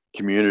human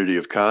community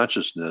of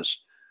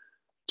consciousness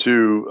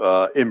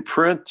to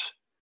imprint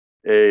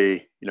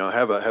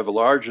have a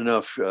large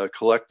enough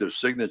collective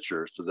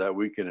signature so that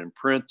we can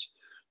imprint,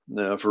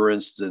 for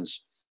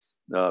instance,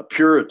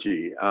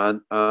 purity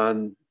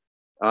on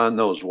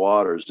those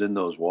waters, in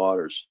those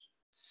waters,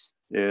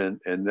 and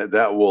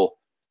that will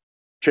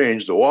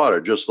change the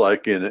water, just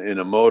like in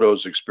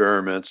Emoto's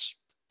experiments.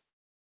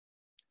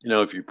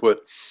 If you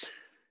put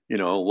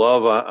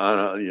love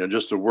on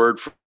just a word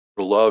for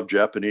love,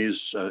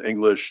 Japanese,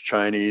 English,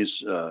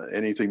 Chinese,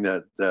 anything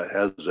that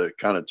has a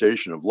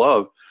connotation of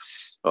love,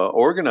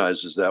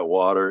 organizes that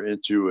water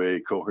into a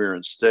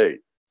coherent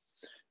state,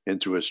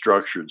 into a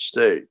structured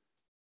state.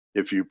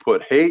 If you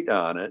put hate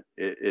on it,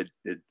 it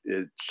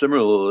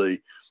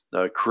similarly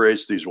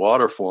creates these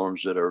water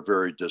forms that are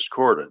very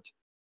discordant.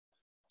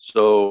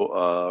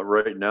 So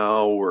right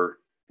now we're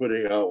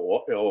putting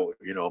out,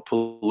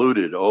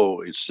 polluted,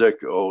 it's sick,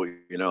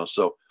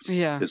 so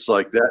Yeah. it's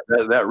like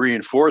that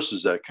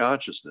reinforces that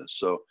consciousness.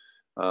 So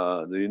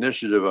the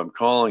initiative I'm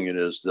calling it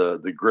is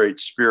the Great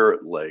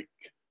Spirit Lake,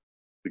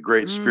 the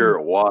Great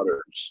Spirit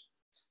Waters,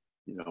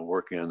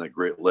 working on the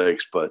Great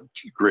Lakes, but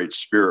Great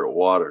Spirit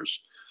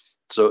Waters.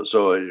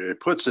 So it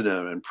puts an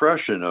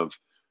impression of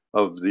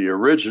the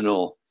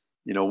original,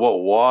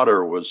 what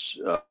water was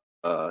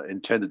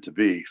intended to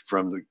be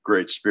from the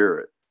Great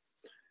Spirit.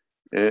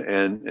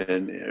 And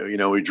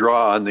we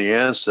draw on the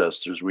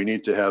ancestors. We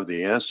need to have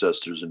the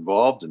ancestors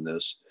involved in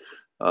this,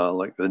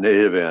 like the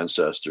native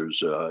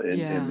ancestors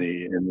in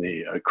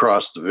the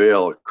across the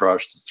veil,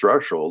 across the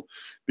threshold,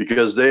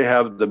 because they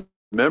have the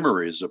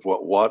memories of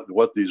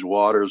what these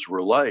waters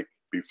were like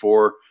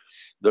before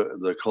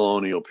the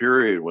colonial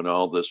period, when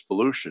all this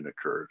pollution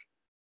occurred.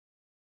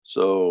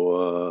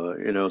 So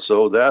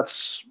so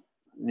that's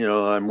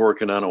I'm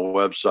working on a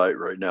website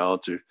right now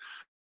to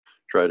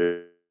try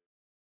to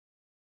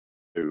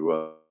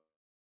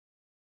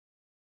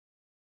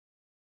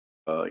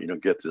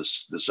get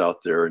this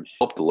out there and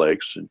help the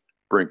lakes and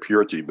bring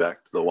purity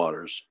back to the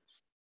waters.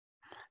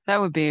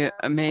 That would be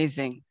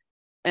amazing,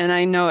 and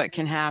I know it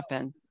can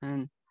happen.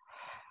 And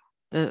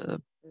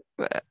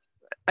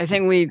I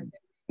think we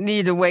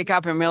need to wake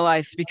up and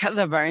realize, because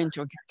of our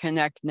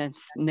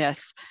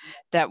interconnectedness,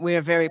 that we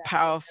are very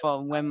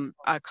powerful when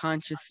our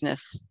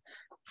consciousness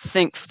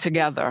syncs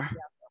together.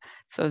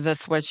 So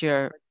that's what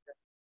you're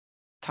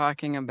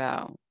talking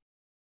about.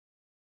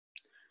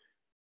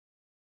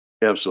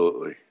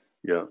 Absolutely.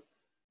 Yeah.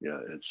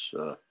 It's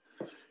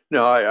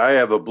I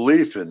have a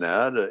belief in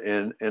that,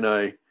 and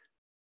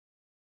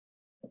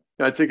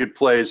I think it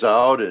plays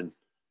out in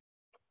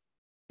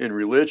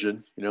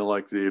religion.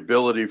 Like the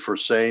ability for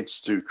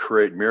saints to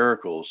create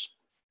miracles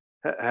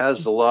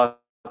has a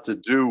lot to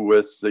do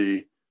with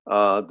the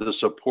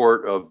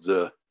support of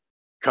the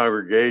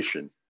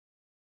congregation.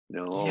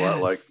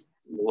 Yes.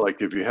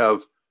 Like if you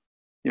have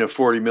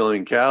 40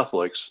 million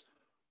Catholics,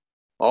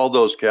 all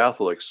those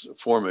Catholics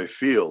form a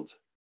field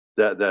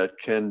that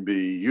can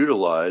be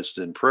utilized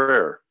in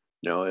prayer.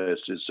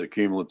 It's a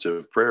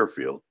cumulative prayer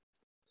field.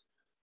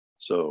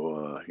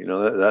 So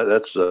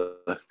that's a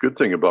good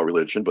thing about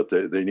religion, but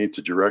they need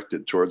to direct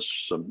it towards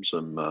some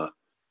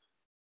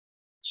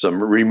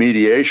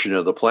remediation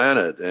of the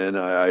planet. And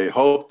I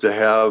hope to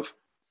have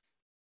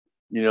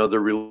the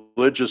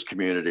religious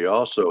community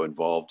also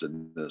involved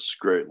in this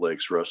Great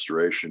Lakes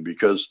restoration,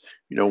 because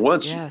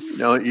once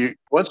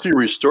once you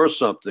restore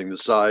something the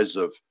size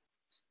of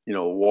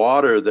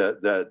water,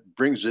 that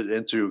brings it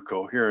into a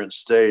coherent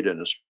state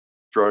and a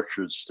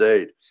structured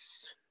state,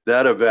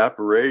 that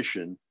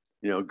evaporation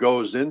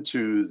goes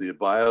into the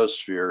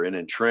biosphere and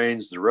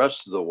entrains the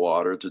rest of the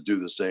water to do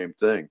the same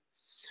thing.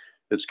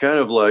 It's kind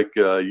of like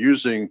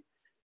using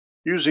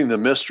the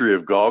mystery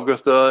of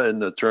Golgotha in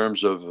the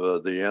terms of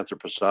the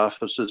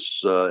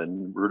anthroposophists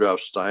and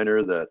Rudolf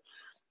Steiner, that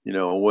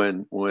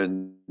when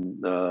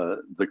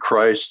the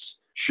Christ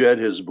shed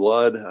his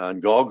blood on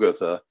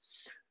Golgotha,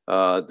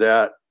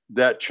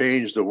 that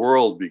changed the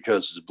world,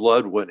 because his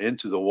blood went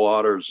into the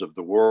waters of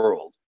the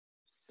world.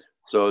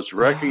 So it's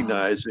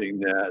recognizing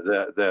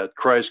that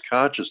Christ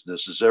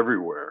consciousness is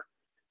everywhere,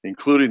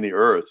 including the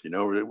earth.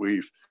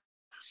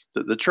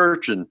 The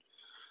church and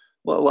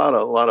a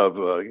lot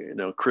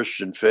of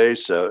Christian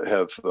faiths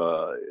have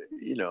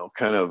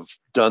kind of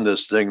done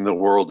this thing. The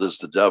world is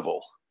the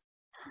devil,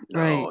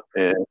 Right.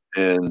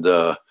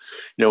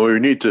 We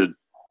need to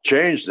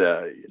change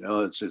that.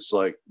 It's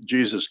like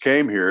Jesus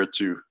came here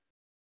to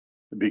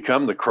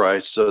become the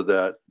Christ so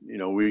that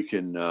we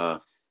can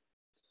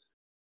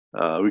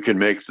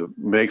make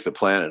the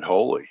planet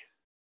holy.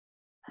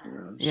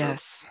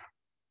 Yes.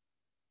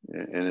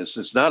 And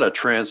it's not a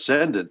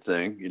transcendent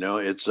thing.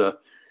 It's a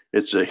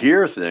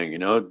here thing.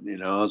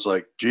 It's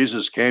like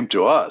Jesus came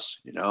to us.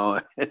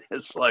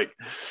 It's like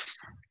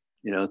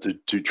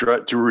to try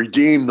to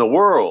redeem the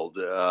world.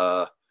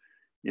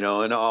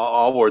 And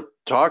all we're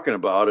talking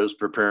about is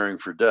preparing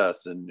for death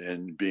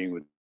and being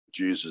with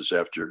Jesus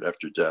after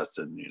death,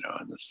 and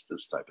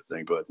this type of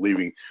thing. But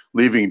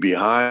leaving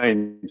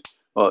behind,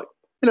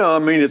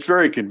 it's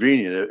very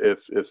convenient.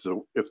 If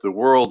the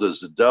world is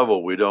the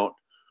devil, we don't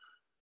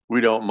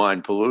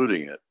mind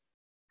polluting it.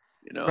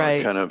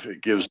 Right.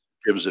 It gives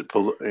it,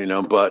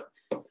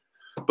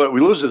 but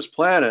we lose this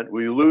planet.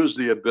 We lose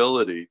the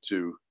ability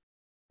to.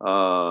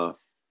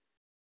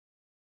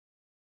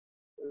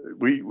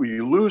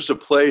 We lose a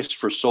place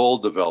for soul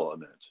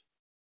development.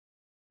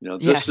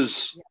 This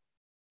is,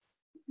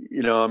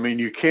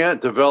 you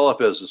can't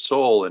develop as a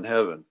soul in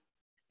heaven.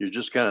 You're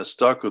just kind of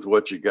stuck with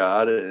what you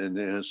got. And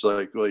it's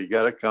like, well, you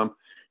got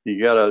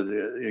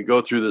to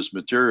go through this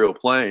material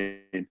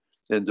plane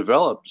and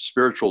develop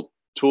spiritual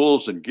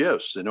tools and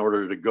gifts in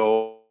order to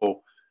go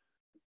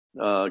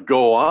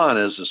on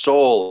as a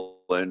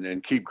soul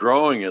and keep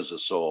growing as a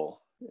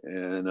soul.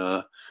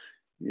 And,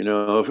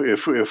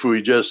 if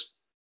we just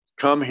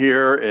come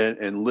here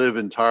and live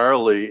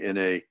entirely in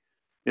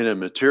a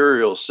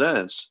material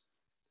sense,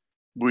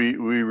 we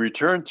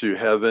return to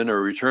heaven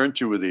or return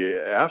to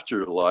the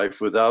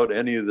afterlife without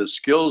any of the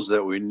skills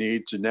that we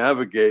need to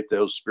navigate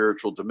those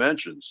spiritual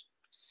dimensions.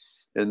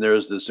 And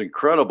there's this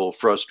incredible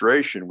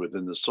frustration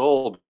within the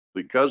soul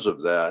because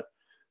of that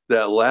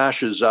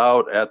lashes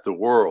out at the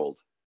world,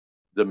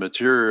 the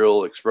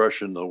material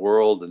expression of the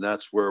world, and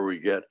that's where we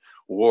get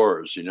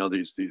wars.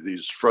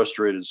 These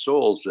frustrated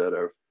souls that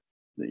are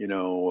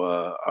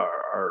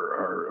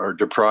are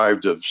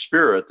deprived of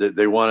spirit.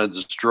 They want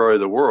to destroy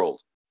the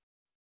world.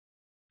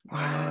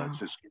 Wow.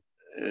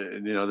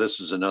 This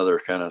is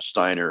another kind of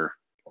Steiner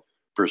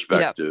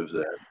perspective.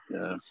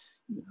 That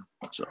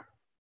so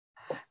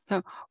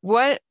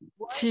what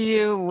to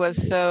you was,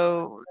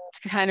 so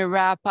to kind of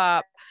wrap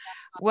up,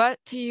 what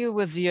to you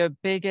was your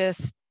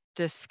biggest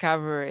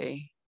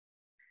discovery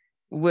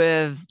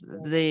with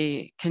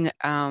the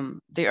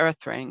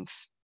earth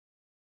rings?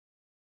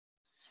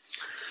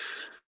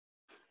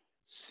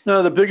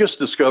 No, the biggest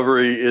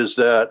discovery is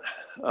that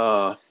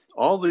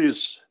all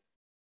these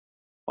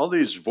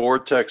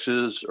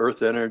vortexes,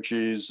 earth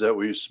energies that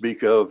we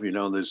speak of,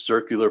 these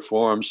circular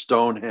forms,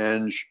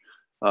 Stonehenge,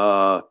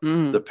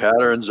 the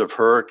patterns of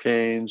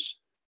hurricanes,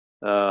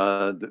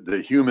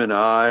 the human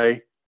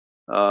eye,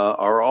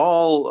 are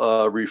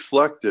all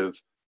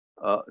reflective.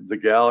 The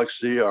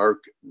galaxy, our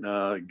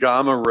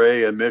gamma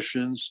ray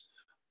emissions,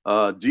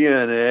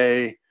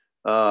 DNA.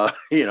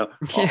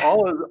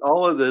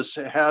 All of this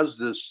has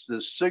this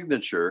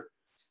signature,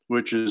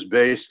 which is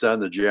based on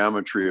the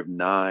geometry of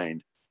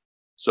 9.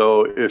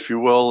 So, if you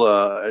will,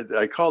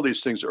 I call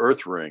these things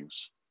earth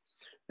rings.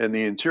 And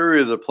the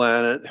interior of the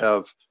planet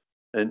has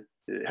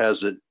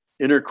an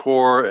inner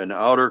core, an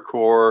outer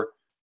core,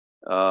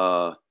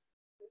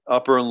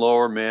 upper and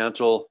lower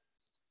mantle,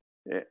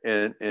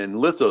 and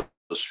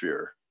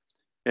lithosphere.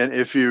 And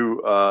if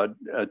you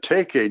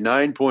take a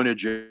 9-pointed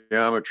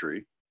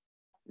geometry,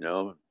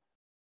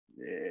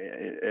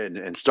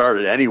 and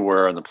start it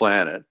anywhere on the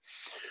planet,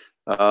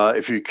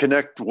 if you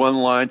connect one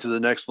line to the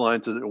next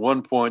line, to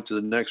one point to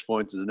the next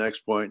point to the next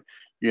point,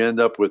 you end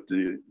up with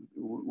the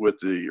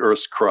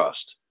Earth's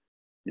crust,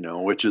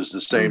 which is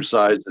the same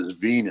size as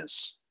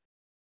Venus.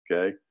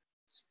 Okay.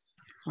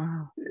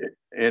 Wow.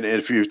 And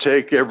if you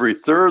take every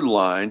third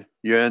line,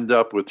 you end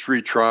up with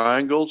 3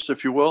 triangles,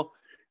 if you will,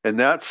 and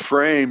that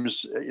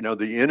frames,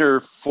 the inner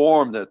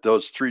form that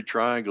those 3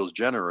 triangles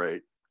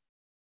generate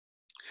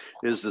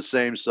is the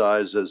same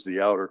size as the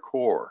outer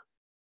core.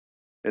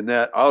 And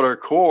that outer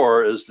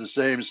core is the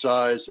same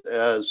size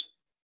as,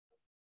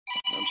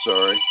 I'm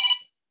sorry.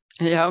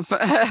 Yeah.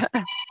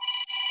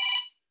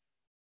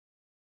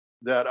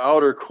 That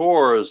outer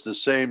core is the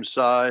same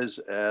size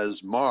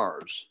as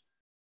Mars.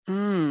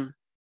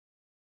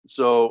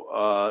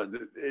 So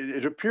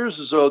it appears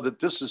as though that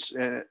this is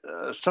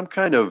some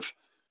kind of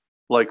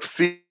like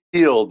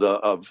field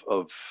of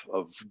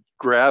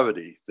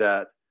gravity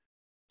that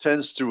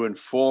tends to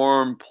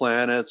inform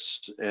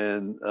planets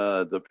and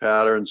the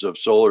patterns of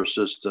solar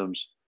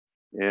systems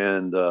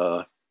and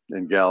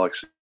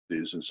galaxies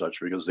and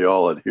such, because they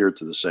all adhere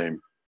to the same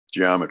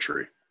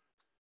geometry.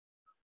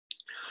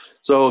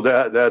 So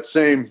that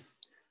same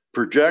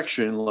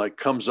projection like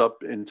comes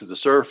up into the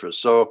surface.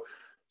 So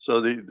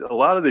a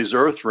lot of these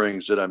earth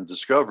rings that I'm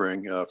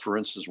discovering, for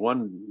instance,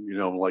 one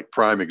like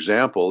prime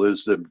example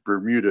is the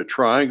Bermuda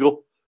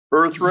Triangle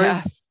earth ring.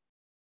 Yes.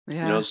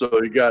 Yeah. So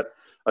you got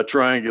a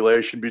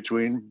triangulation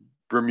between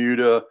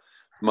Bermuda,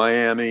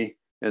 Miami,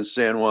 and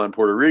San Juan,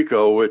 Puerto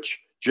Rico, which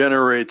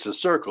generates a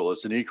circle.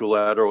 It's an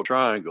equilateral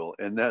triangle,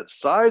 and that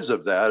size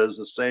of that is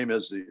the same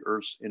as the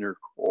Earth's inner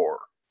core.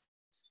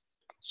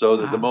 So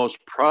that the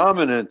most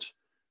prominent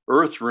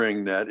Earth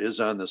ring that is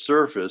on the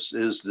surface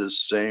is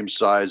this same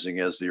sizing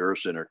as the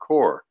Earth's inner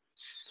core.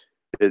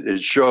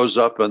 It shows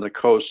up on the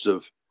coast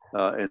of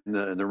in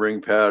the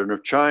ring pattern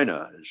of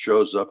China. It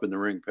shows up in the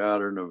ring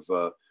pattern of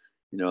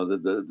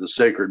the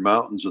sacred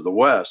mountains of the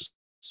West,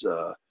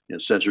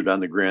 centered on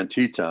the Grand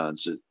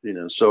Tetons.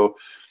 So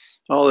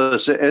all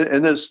this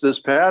and this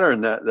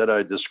pattern that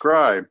I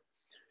describe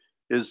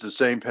is the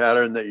same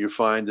pattern that you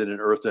find in an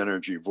Earth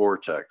energy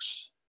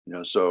vortex.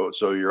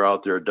 So you're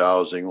out there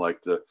dowsing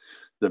like the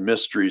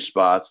mystery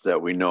spots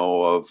that we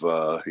know of,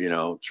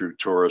 through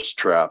tourist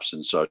traps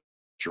and such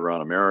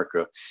around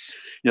America.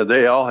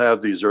 They all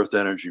have these Earth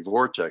energy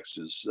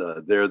vortexes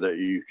there that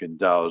you can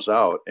douse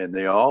out, and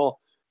they all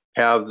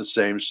have the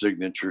same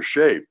signature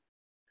shape,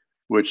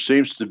 which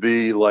seems to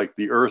be like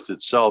the Earth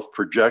itself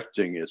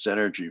projecting its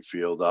energy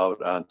field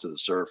out onto the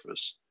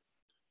surface.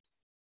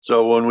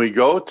 So when we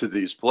go to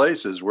these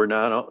places,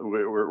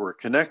 we're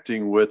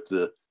connecting with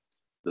the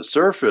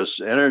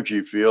surface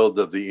energy field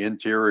of the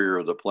interior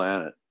of the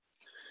planet.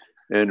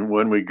 And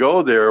when we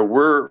go there,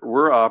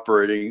 we're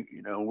operating,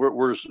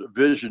 we're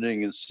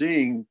visioning and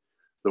seeing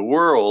the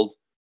world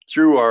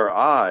through our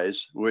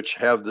eyes, which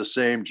have the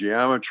same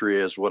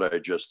geometry as what I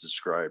just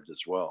described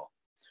as well,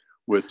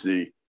 with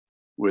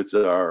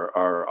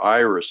our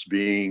iris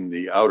being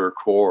the outer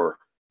core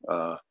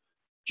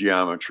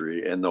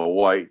geometry, and the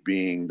white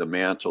being the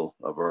mantle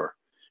of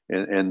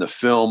and the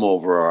film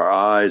over our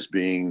eyes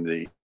being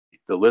the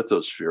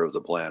lithosphere of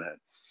the planet.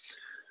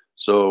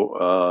 So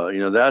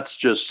that's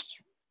just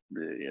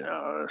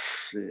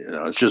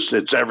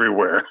it's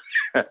everywhere.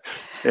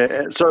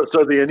 And so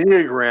the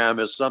Enneagram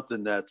is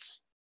something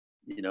that's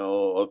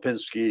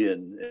Lipinski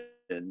and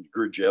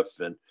Gurdjieff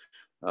and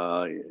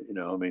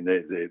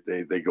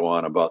they go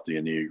on about the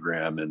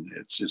Enneagram, and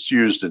it's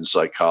used in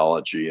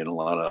psychology and a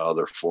lot of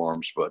other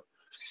forms, but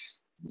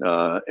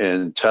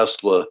and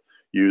Tesla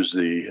used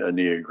the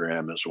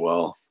Enneagram as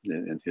well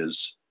in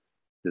his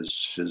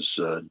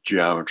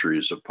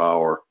geometries of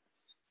power,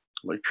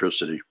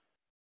 electricity.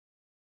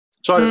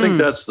 So I think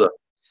that's the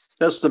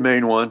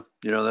main one.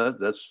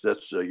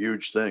 That's a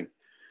huge thing.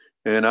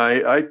 And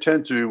I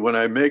tend to, when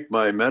I make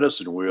my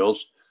medicine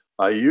wheels,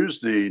 I use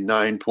the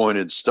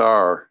 9-pointed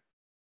star,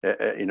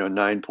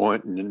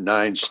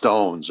 9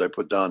 stones. I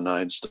put down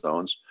 9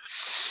 stones,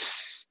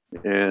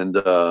 and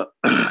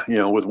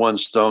with 1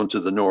 stone to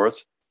the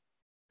north.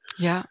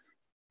 Yeah.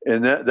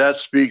 And that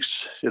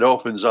speaks. It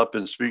opens up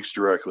and speaks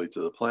directly to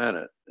the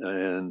planet.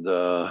 And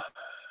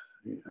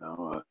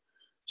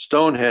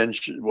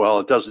Stonehenge, while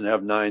it doesn't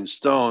have 9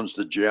 stones,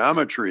 the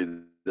geometry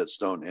that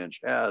Stonehenge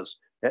has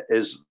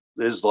is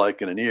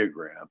like an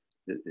Enneagram.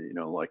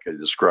 Like I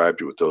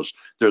described with those.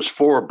 There's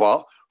 4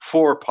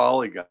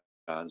 polygons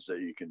that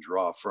you can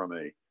draw from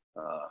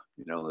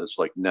it's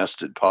like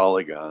nested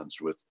polygons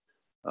with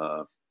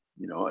a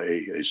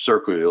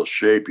circular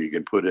shape you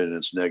can put in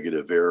its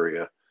negative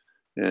area.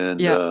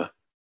 And if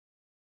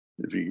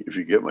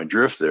you get my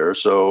drift there.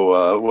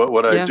 So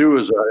what I do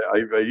is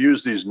I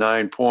use these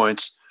 9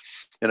 points,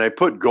 and I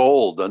put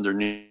gold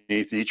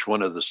underneath each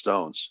one of the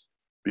stones,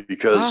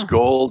 because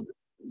gold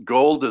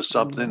is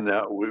something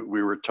that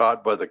we were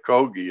taught by the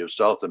Kogi of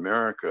South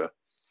America,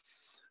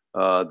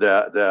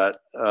 that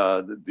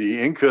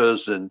the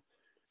Incas and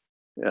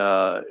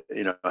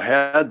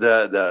had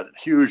that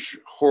huge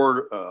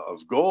hoard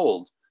of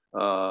gold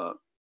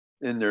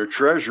in their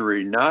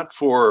treasury, not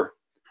for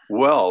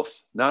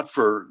wealth, not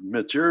for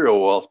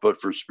material wealth,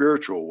 but for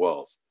spiritual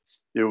wealth.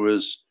 It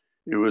was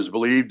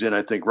believed, and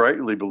I think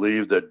rightly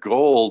believed, that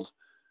gold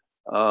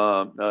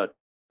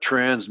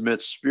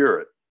transmits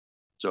spirit.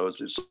 So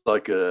it's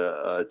like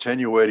a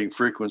attenuating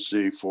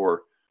frequency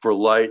for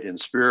light and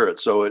spirit.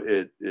 So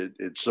it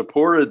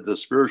supported the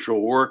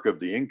spiritual work of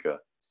the Inca.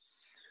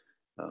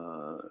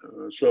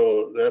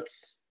 So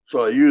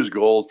I use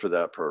gold for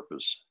that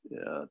purpose,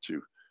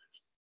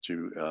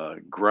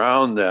 to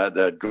ground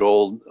that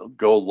gold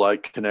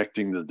light,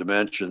 connecting the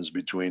dimensions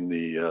between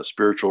the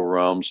spiritual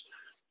realms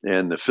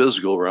and the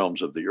physical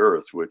realms of the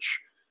earth, which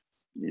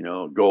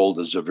gold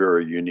is a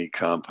very unique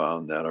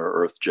compound that our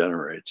earth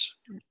generates.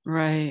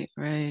 Right.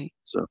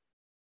 So,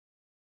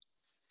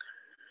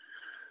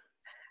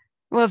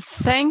 well,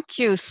 thank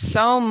you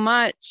so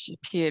much,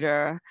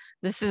 Peter.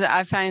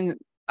 I find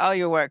all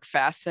your work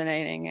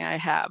fascinating. I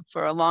have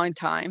for a long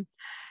time.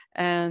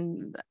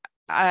 And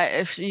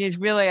if you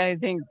really, I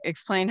think,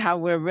 explain how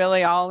we're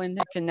really all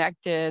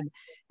interconnected.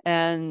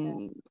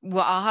 And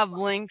I'll have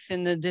links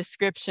in the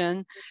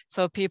description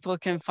so people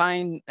can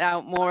find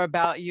out more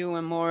about you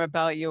and more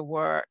about your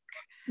work.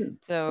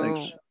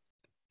 So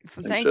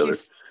thank you.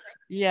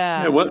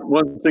 Yeah.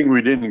 One thing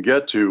we didn't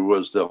get to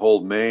was the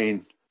whole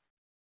main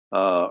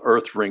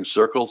Earth ring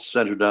circle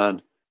centered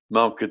on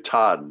Mount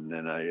Katahdin,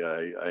 and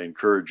I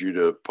encourage you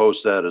to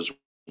post that as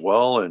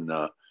well. And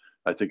I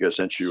think I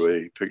sent you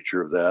a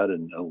picture of that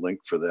and a link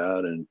for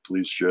that, and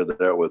please share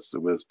that with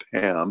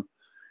Pam.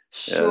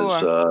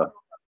 Sure.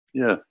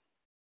 Yeah.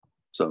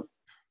 So.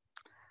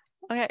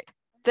 Okay.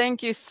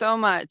 Thank you so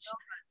much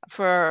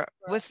for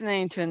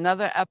listening to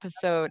another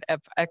episode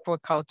of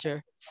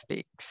Aquaculture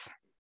Speaks.